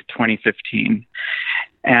 14th, 2015,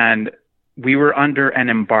 and we were under an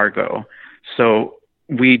embargo. So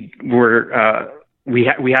we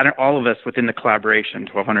had all of us within the collaboration,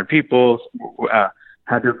 1,200 people,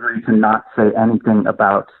 had to agree to not say anything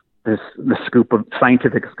about the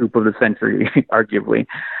scientific scoop of the century, arguably.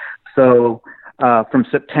 So from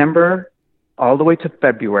September all the way to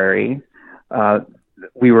February,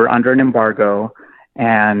 we were under an embargo.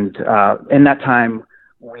 And in that time,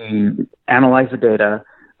 we analyzed the data,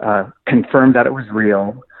 confirmed that it was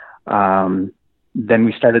real. Then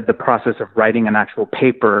we started the process of writing an actual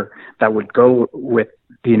paper that would go with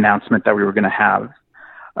the announcement that we were going to have.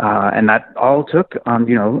 And that all took,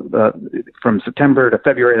 from September to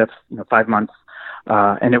February, that's 5 months.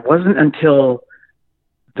 And it wasn't until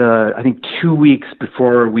I think 2 weeks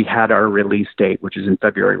before we had our release date, which is in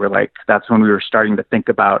February, that's when we were starting to think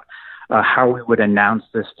about how we would announce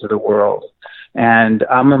this to the world. And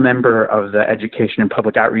I'm a member of the Education and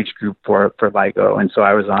Public Outreach Group for LIGO. And so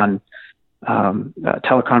I was on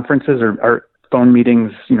teleconferences or phone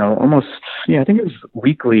meetings, almost, I think it was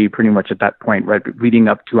weekly pretty much at that point, right, leading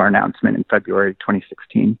up to our announcement in February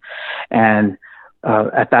 2016. And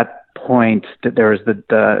at that point, there was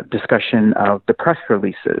the discussion of the press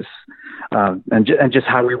releases and just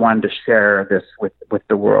how we wanted to share this with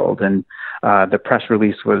the world. And the press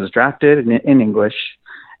release was drafted in English.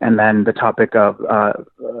 And then the topic of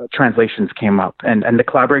translations came up. And the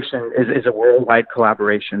collaboration is a worldwide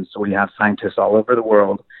collaboration. So we have scientists all over the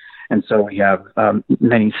world. And so we have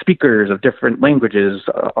many speakers of different languages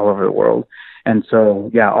all over the world. And so,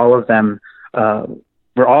 all of them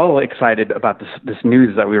were all excited about this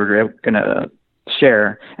news that we were going to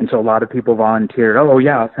share. And so a lot of people volunteered,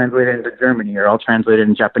 I'll translate it into Germany, or I'll translate it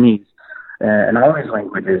in Japanese, and all these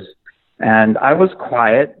languages. And I was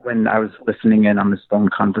quiet when I was listening in on this phone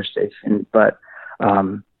conversation, but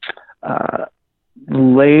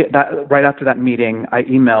right after that meeting, I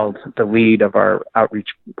emailed the lead of our outreach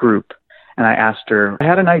group, and I asked her, I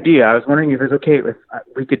had an idea. I was wondering if it was okay if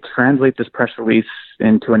we could translate this press release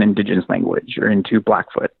into an indigenous language or into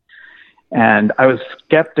Blackfoot. And I was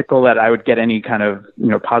skeptical that I would get any kind of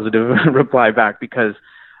positive reply back, because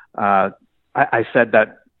I said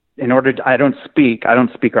that I don't speak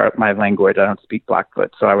my language. I don't speak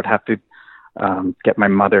Blackfoot. So I would have to get my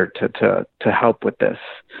mother to help with this.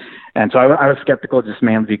 And so I was skeptical just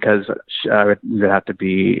mainly because I would have to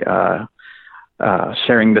be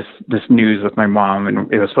sharing this news with my mom,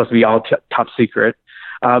 and it was supposed to be all top secret.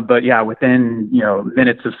 But within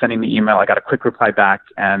minutes of sending the email, I got a quick reply back,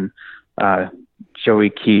 and Joey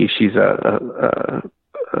Key, she's a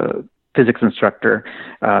physics instructor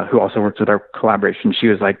who also works with our collaboration. She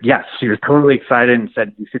was like, yes, she was totally excited and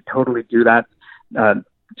said, you should totally do that.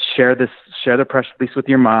 Share the press release with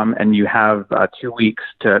your mom, and you have 2 weeks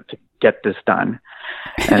to get this done.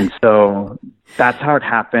 And so that's how it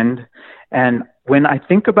happened. And when I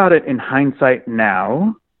think about it in hindsight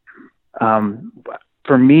now,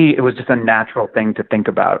 for me, it was just a natural thing to think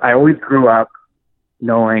about. I always grew up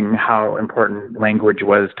knowing how important language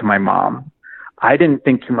was to my mom. I didn't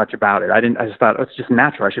think too much about it. I just thought, it's just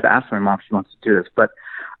natural. I should ask my mom if she wants to do this. But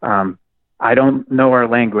I don't know our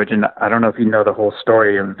language, and I don't know if you know the whole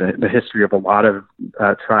story of the history of a lot of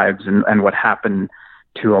tribes and what happened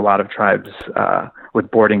to a lot of tribes with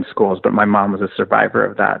boarding schools. But my mom was a survivor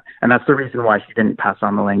of that. And that's the reason why she didn't pass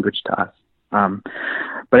on the language to us.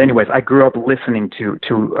 But anyways, I grew up listening to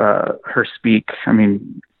her speak. I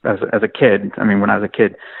mean, as a kid, when I was a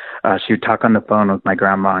kid, she would talk on the phone with my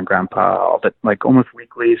grandma and grandpa almost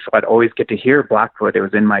weekly. So I'd always get to hear Blackfoot. It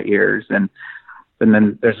was in my ears. And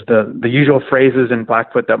then there's the usual phrases in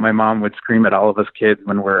Blackfoot that my mom would scream at all of us kids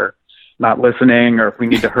when we're not listening, or if we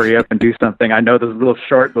need to hurry up and do something. I know those little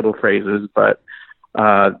short little phrases, but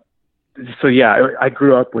I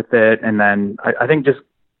grew up with it. And then I think just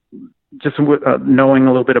knowing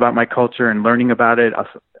a little bit about my culture and learning about it,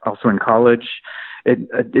 also in college,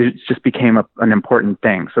 it just became an important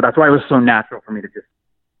thing. So that's why it was so natural for me to just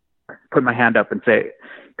put my hand up and say,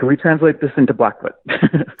 can we translate this into Blackfoot?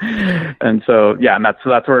 And so, and that's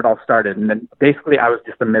where it all started. And then basically I was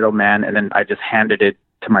just a middleman, and then I just handed it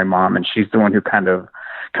to my mom, and she's the one who kind of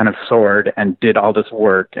soared and did all this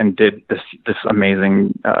work and did this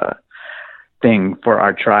amazing thing for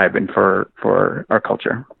our tribe and for our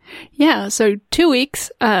culture. Yeah, so 2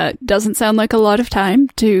 weeks doesn't sound like a lot of time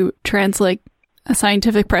to translate a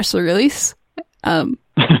scientific press release.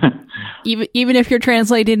 Even if you're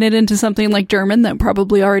translating it into something like German, that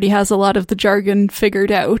probably already has a lot of the jargon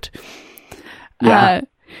figured out. Yeah.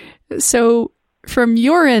 So from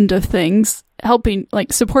your end of things,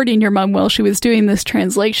 supporting your mom while she was doing this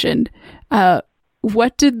translation,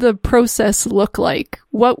 what did the process look like?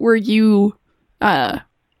 What were you on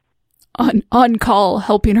call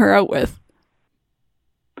helping her out with?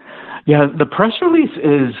 Yeah, the press release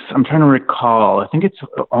is, I'm trying to recall, I think it's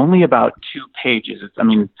only about 2 pages.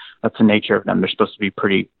 That's the nature of them. They're supposed to be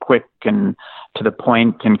pretty quick and to the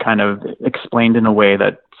point and kind of explained in a way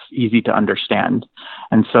that's easy to understand.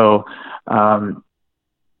 And so,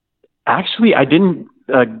 actually, I didn't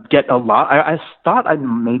get a lot. I thought I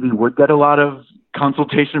maybe would get a lot of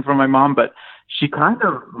consultation from my mom, but she kind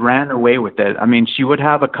of ran away with it. I mean, she would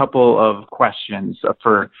have a couple of questions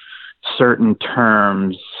for certain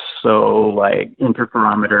terms. So like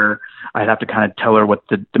interferometer, I'd have to kind of tell her what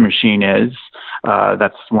the machine is.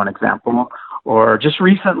 That's one example. Or just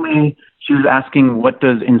recently, she was asking, what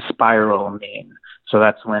does inspiral mean? So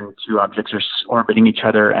that's when two objects are orbiting each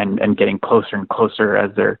other and getting closer and closer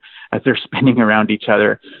as they're spinning around each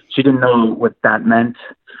other. She didn't know what that meant.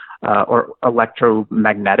 Or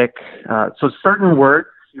electromagnetic. So certain words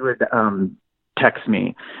she would text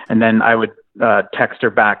me, and then I would text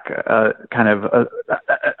her back.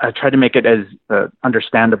 I tried to make it as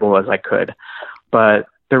understandable as I could, but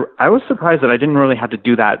I was surprised that I didn't really have to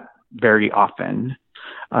do that very often.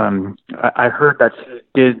 I heard that she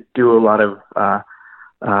did do a lot of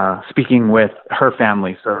speaking with her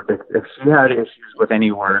family. So if she had issues with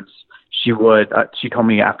any words, she told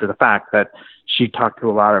me after the fact that she talked to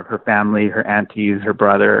a lot of her family, her aunties, her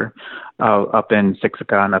brother, up in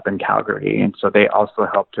Siksika and up in Calgary. And so they also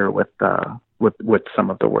helped her with some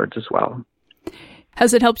of the words as well.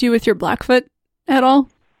 Has it helped you with your Blackfoot at all?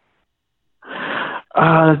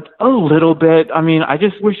 A little bit. I mean, I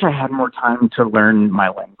just wish I had more time to learn my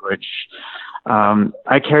language.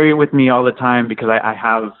 I carry it with me all the time because I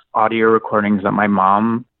have audio recordings that my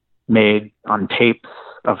mom made on tapes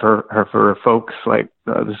of her folks. Like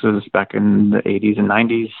this is back in the 80s and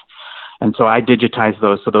 90s. And so I digitize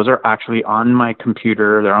those. So those are actually on my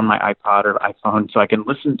computer. They're on my iPod or iPhone. So I can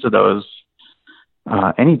listen to those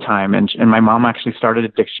anytime. And my mom actually started a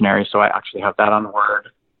dictionary. So I actually have that on Word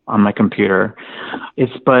on my computer.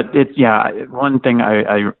 One thing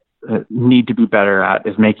I need to be better at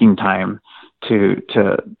is making time to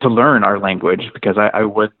learn our language, because I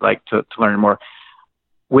would like to learn more.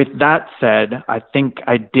 With that said, I think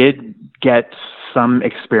I did get some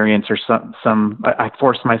experience or I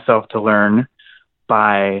forced myself to learn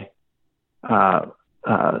by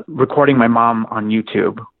recording my mom on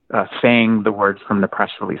YouTube, saying the words from the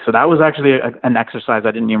press release. So that was actually an exercise.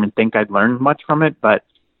 I didn't even think I'd learned much from it, but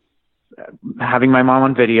having my mom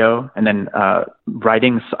on video and then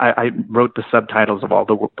writing, I wrote the subtitles of all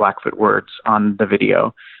the Blackfoot words on the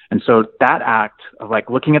video. And so that act of like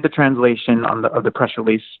looking at the translation of the press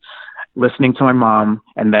release, listening to my mom,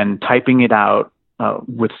 and then typing it out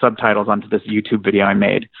with subtitles onto this YouTube video I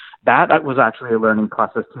made, that was actually a learning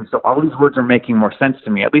process too. So all these words are making more sense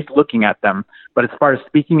to me, at least looking at them. But as far as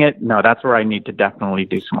speaking it, no, that's where I need to definitely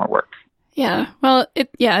do some more work. Yeah. Well,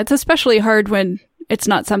 it's especially hard when it's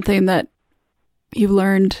not something that you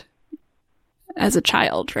learned as a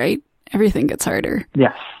child, right? Everything gets harder.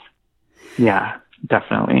 Yes. Yeah,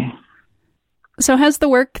 definitely. So has the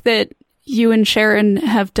work that you and Sharon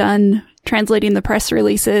have done translating the press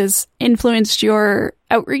releases influenced your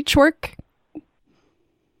outreach work?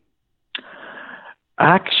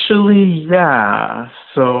 Actually, yeah.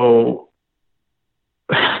 So,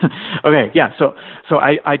 okay, yeah. So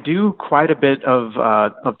I do quite a bit of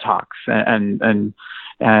talks and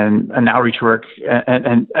outreach work,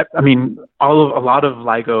 and I mean, a lot of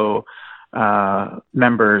LIGO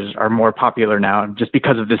members are more popular now just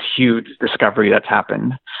because of this huge discovery that's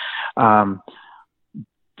happened.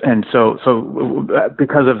 And so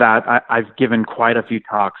because of that, I've given quite a few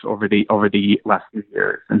talks over the last few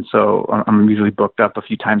years. And so I'm usually booked up a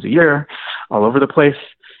few times a year all over the place.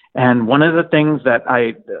 And one of the things that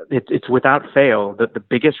it's without fail, that the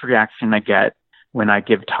biggest reaction I get when I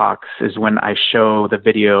give talks is when I show the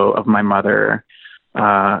video of my mother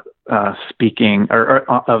speaking, or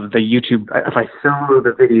of the YouTube. If I show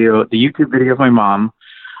the YouTube video of my mom,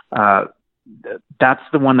 that's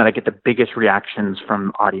the one that I get the biggest reactions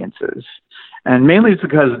from audiences. And mainly it's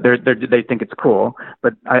because they think it's cool,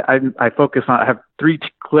 but I focus on, I have 3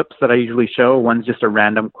 clips that I usually show. One's just a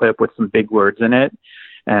random clip with some big words in it.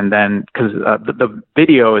 And then, because the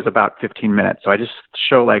video is about 15 minutes, so I just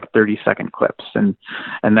show like 30-second clips. And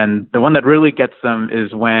then the one that really gets them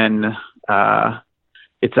is when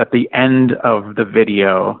it's at the end of the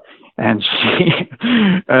video, and she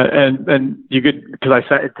and you could, because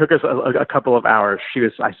it took us a couple of hours.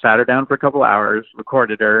 I sat her down for a couple of hours,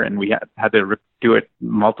 recorded her, and we had to do it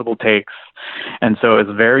multiple takes. And so it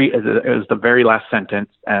was the very last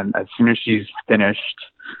sentence, and as soon as she's finished,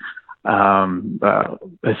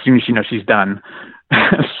 as soon as she knows she's done,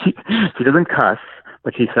 she doesn't cuss,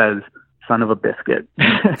 but she says, "Son of a biscuit."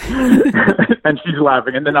 And she's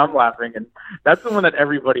laughing, and then I'm laughing, and that's the one that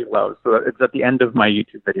everybody loves. So it's at the end of my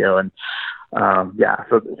YouTube video, and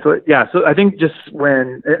So I think just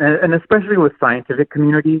when, and especially with scientific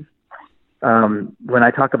communities, when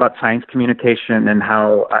I talk about science communication and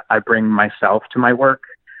how I bring myself to my work,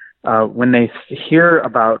 when they hear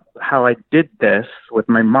about how I did this with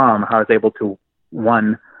my mom, how I was able to,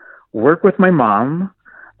 one, work with my mom,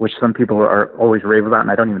 which some people are always rave about,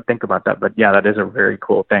 and I don't even think about that. But yeah, that is a very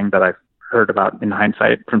cool thing that I've heard about in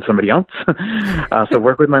hindsight from somebody else. So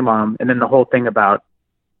work with my mom, and then the whole thing about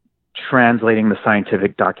translating the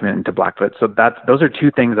scientific document into Blackfoot. So those are two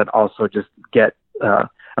things that also just get,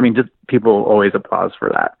 just people always applause for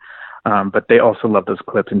that. But they also love those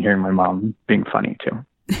clips and hearing my mom being funny too.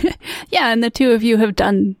 Yeah, and the two of you have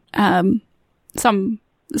done some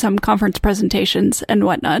conference presentations and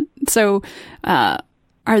whatnot. So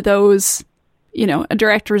are those, a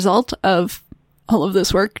direct result of all of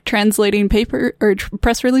this work translating paper or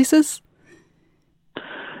press releases?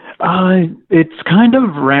 It's kind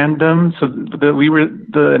of random. So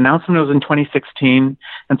the announcement was in 2016,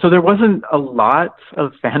 and so there wasn't a lot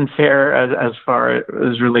of fanfare as far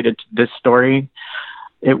as related to this story.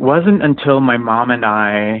 It wasn't until my mom and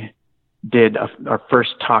I did our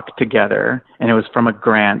first talk together, and it was from a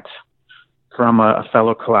grant from a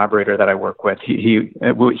fellow collaborator that I work with. He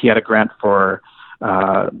had a grant for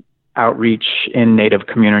outreach in Native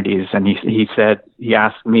communities, and he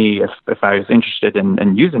asked me if I was interested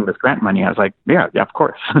in using this grant money. I was like, yeah, of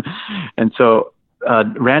course. And so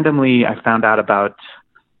randomly, I found out about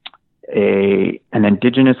an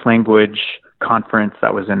indigenous language conference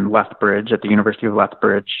that was in Lethbridge at the University of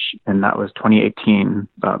Lethbridge, and that was 2018,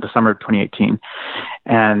 the summer of 2018.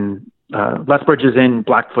 And Lethbridge is in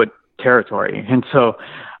Blackfoot territory, and so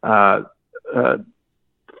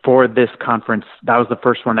for this conference, that was the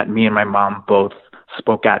first one that me and my mom both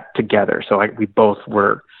spoke at together. So we both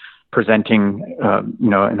were presenting,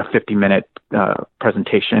 in a 50-minute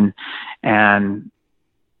presentation, and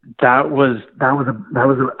that was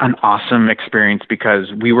an awesome experience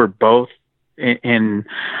because we were both in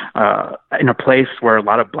a place where a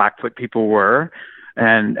lot of Blackfoot people were.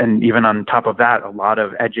 And even on top of that, a lot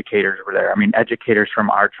of educators were there. I mean, educators from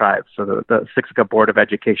our tribe. So the Siksika Board of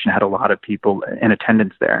Education had a lot of people in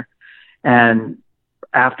attendance there. And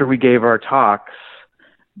after we gave our talks,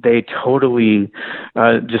 they totally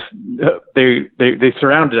they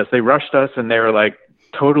surrounded us. They rushed us, and they were like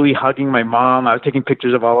totally hugging my mom. I was taking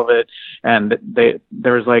pictures of all of it, and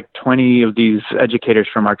there was like 20 of these educators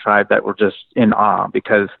from our tribe that were just in awe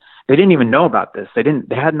because they didn't even know about this. They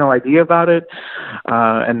had no idea about it.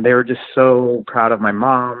 And they were just so proud of my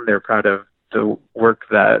mom. They were proud of the work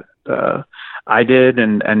that I did.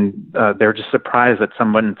 And they were just surprised that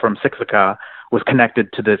someone from Siksika was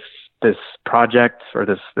connected to this project or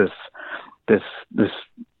this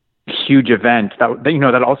huge event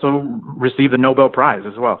that also received the Nobel Prize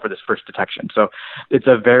as well for this first detection. So it's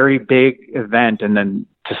a very big event. And then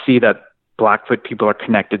to see that Blackfoot people are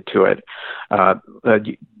connected to it,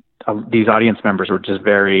 these audience members were just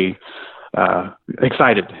very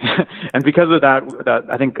excited. And because of that,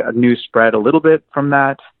 I think news spread a little bit from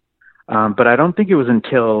that. But I don't think it was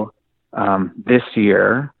until this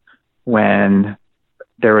year when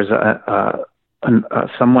there was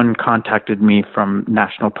someone contacted me from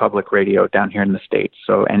National Public Radio down here in the States,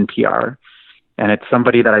 so NPR. And it's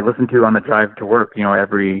somebody that I listen to on the drive to work,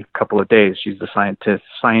 every couple of days. She's the science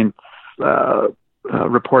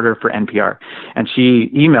reporter for NPR, and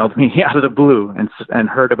she emailed me out of the blue and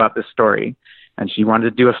heard about this story, and she wanted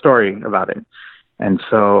to do a story about it. And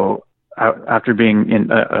so after being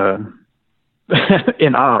in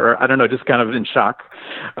awe, or I don't know, just kind of in shock,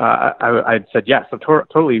 I said yes, so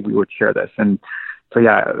totally we would share this. And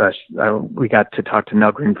so we got to talk to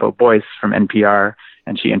Nell Greenfield Boyce from NPR,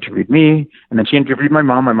 and she interviewed me, and then she interviewed my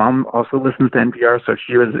mom. My mom also listens to NPR, so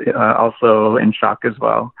she was also in shock as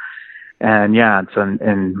well. And so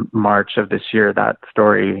in March of this year, that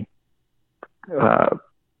story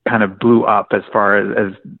kind of blew up as far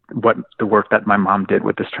as what the work that my mom did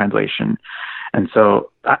with this translation. And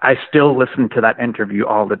so I still listen to that interview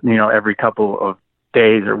every couple of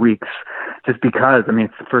days or weeks, just because,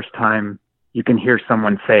 it's the first time you can hear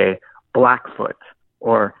someone say Blackfoot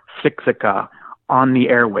or Siksika on the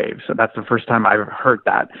airwaves. So that's the first time I've heard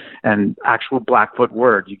that. And actual Blackfoot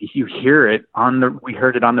words, you hear it we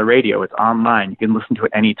heard it on the radio. It's online. You can listen to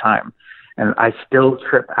it anytime. And I still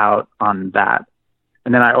trip out on that.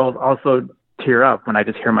 And then I also tear up when I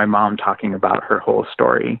just hear my mom talking about her whole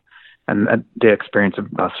story and the experience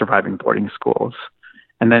of surviving boarding schools.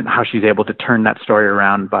 And then how she's able to turn that story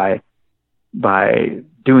around by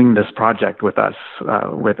doing this project with us,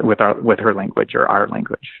 with her language or our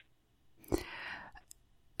language.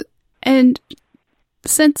 And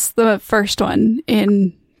since the first one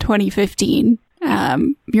in 2015,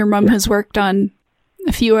 your mom has worked on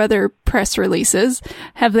a few other press releases.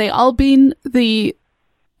 Have they all been the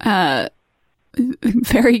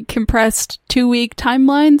very compressed 2-week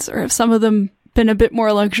timelines, or have some of them been a bit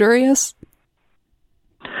more luxurious?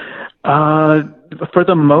 For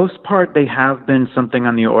the most part, they have been something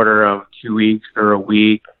on the order of 2 weeks or a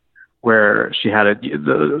week, where she had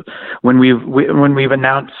when we've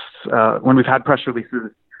announced, when we've had press releases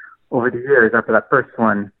over the years after that first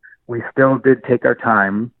one, we still did take our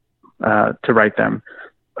time to write them.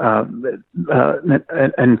 And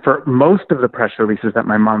for most of the press releases that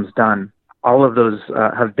my mom's done, all of those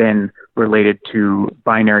have been related to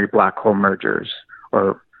binary black hole mergers,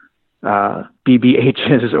 or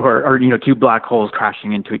BBHs, or two black holes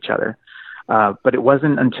crashing into each other. But it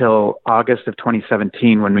wasn't until August of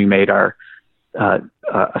 2017 when we made our a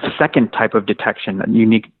second type of detection, a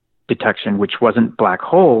unique detection, which wasn't black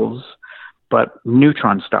holes, but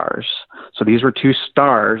neutron stars. So these were two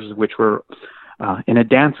stars which were in a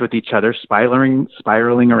dance with each other, spiraling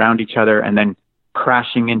around each other, and then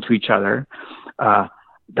crashing into each other.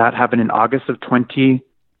 That happened in August of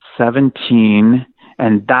 2017.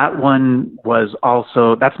 And that one was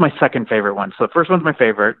also, that's my second favorite one. So the first one's my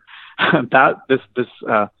favorite. This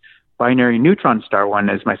binary neutron star one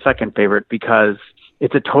is my second favorite because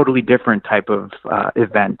it's a totally different type of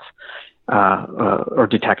event or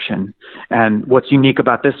detection. And what's unique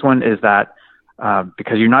about this one is that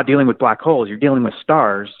because you're not dealing with black holes, you're dealing with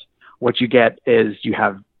stars. What you get is you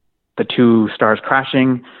have the two stars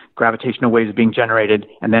crashing, gravitational waves being generated,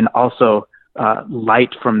 and then also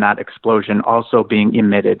light from that explosion also being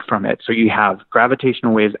emitted from it. So you have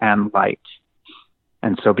gravitational waves and light.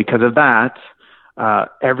 And so because of that,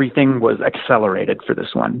 everything was accelerated for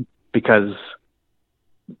this one, because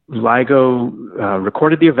LIGO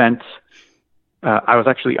recorded the event. I was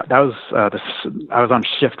on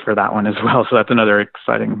shift for that one as well. So that's another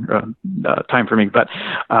exciting time for me. But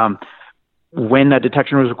when that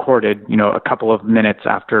detection was recorded, a couple of minutes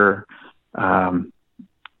after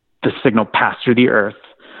the signal passed through the Earth,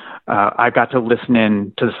 I got to listen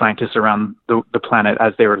in to the scientists around the planet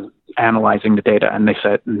as they were analyzing the data, and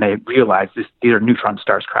they realized these are neutron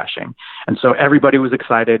stars crashing. And so everybody was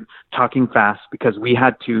excited, talking fast, because we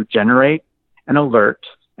had to generate an alert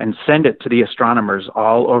and send it to the astronomers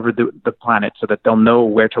all over the planet so that they'll know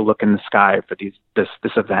where to look in the sky for this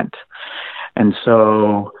event. And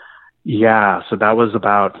so, yeah, so that was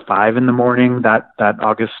about 5 a.m.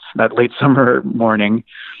 that late summer morning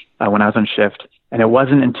when I was on shift. And it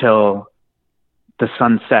wasn't until the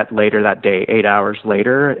sun set later that day, 8 or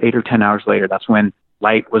 10 hours later, that's when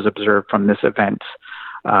light was observed from this event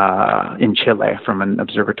in Chile from an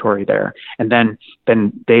observatory there. And then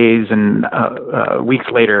days and weeks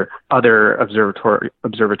later, other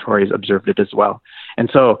observatories observed it as well.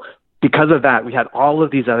 And so because of that, we had all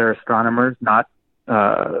of these other astronomers, not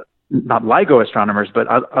LIGO astronomers, but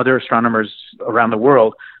other astronomers around the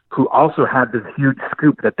world who also had this huge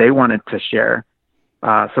scoop that they wanted to share.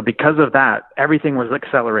 So because of that, everything was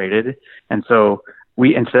accelerated. And so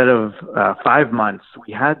we, instead of 5 months,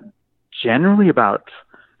 we had generally about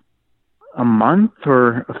a month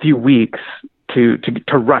or a few weeks to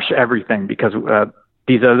rush everything, because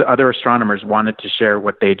these other astronomers wanted to share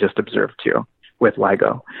what they just observed too with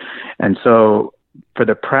LIGO. And so for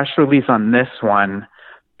the press release on this one,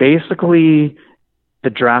 basically the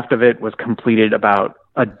draft of it was completed about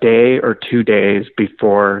a day or 2 days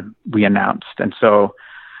before we announced. And so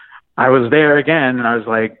I was there again, and I was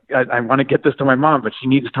like, I want to get this to my mom, but she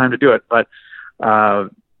needs time to do it. But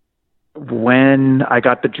when I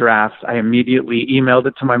got the draft, I immediately emailed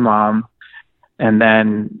it to my mom, and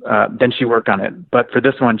then she worked on it. But for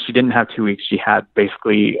this one, she didn't have 2 weeks. She had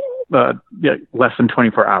basically less than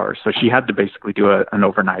 24 hours. So she had to basically do an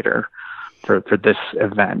overnighter for this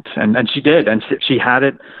event. And she did. And she had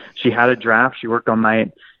it. She had a draft. She worked all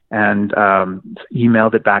night and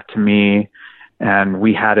emailed it back to me. And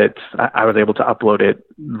we had it. I was able to upload it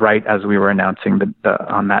right as we were announcing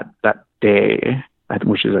on that day,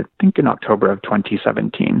 which is, I think, in October of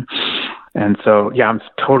 2017. And so, yeah, I'm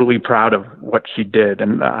totally proud of what she did,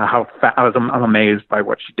 and I'm amazed by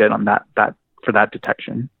what she did on that for that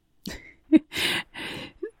detection.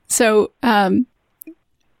 So,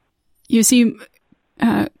 you seem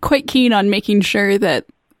quite keen on making sure that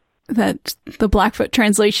the Blackfoot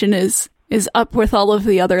translation is up with all of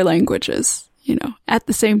the other languages. At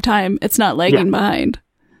the same time, it's not lagging behind.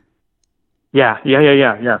 Yeah.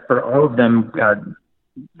 For all of them,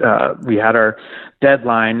 we had our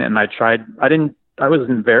deadline, and I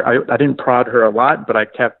I didn't prod her a lot, but I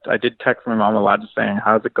did text my mom a lot, just saying,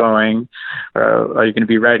 how's it going? Are you going to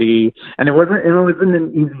be ready? And it wasn't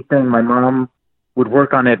an easy thing. My mom would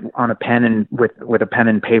work on it on a pen and with a pen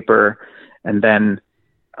and paper. And then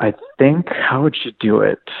I think, how would she do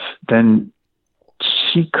it? Then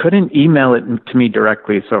she couldn't email it to me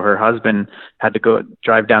directly. So her husband had to go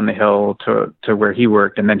drive down the hill to where he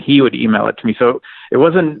worked, and then he would email it to me. So it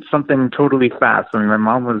wasn't something totally fast. I mean, my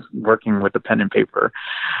mom was working with the pen and paper.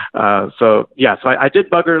 So I did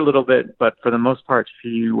bug her a little bit, but for the most part,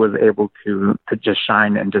 she was able to just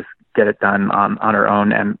shine and just get it done on her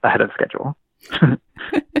own and ahead of schedule.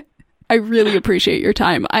 I really appreciate your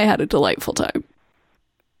time. I had a delightful time.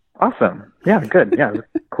 Awesome. Yeah, good. Yeah, it was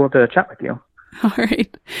cool to chat with you. All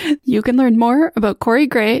right. You can learn more about Corey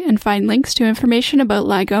Gray and find links to information about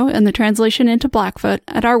LIGO and the translation into Blackfoot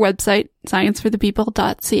at our website,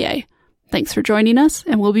 scienceforthepeople.ca. Thanks for joining us,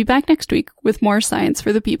 and we'll be back next week with more Science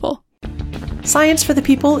for the People. Science for the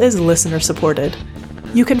People is listener-supported.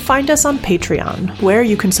 You can find us on Patreon, where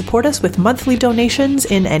you can support us with monthly donations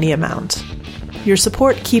in any amount. Your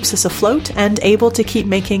support keeps us afloat and able to keep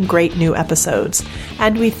making great new episodes,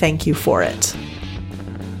 and we thank you for it.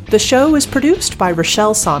 The show is produced by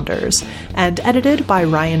Rochelle Saunders and edited by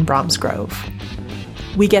Ryan Bromsgrove.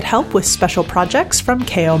 We get help with special projects from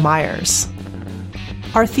K.O. Myers.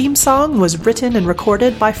 Our theme song was written and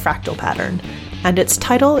recorded by Fractal Pattern, and its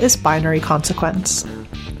title is Binary Consequence.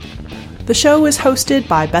 The show is hosted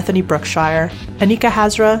by Bethany Brookshire, Anika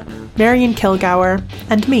Hazra, Marian Kilgour,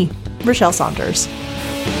 and me, Rochelle Saunders.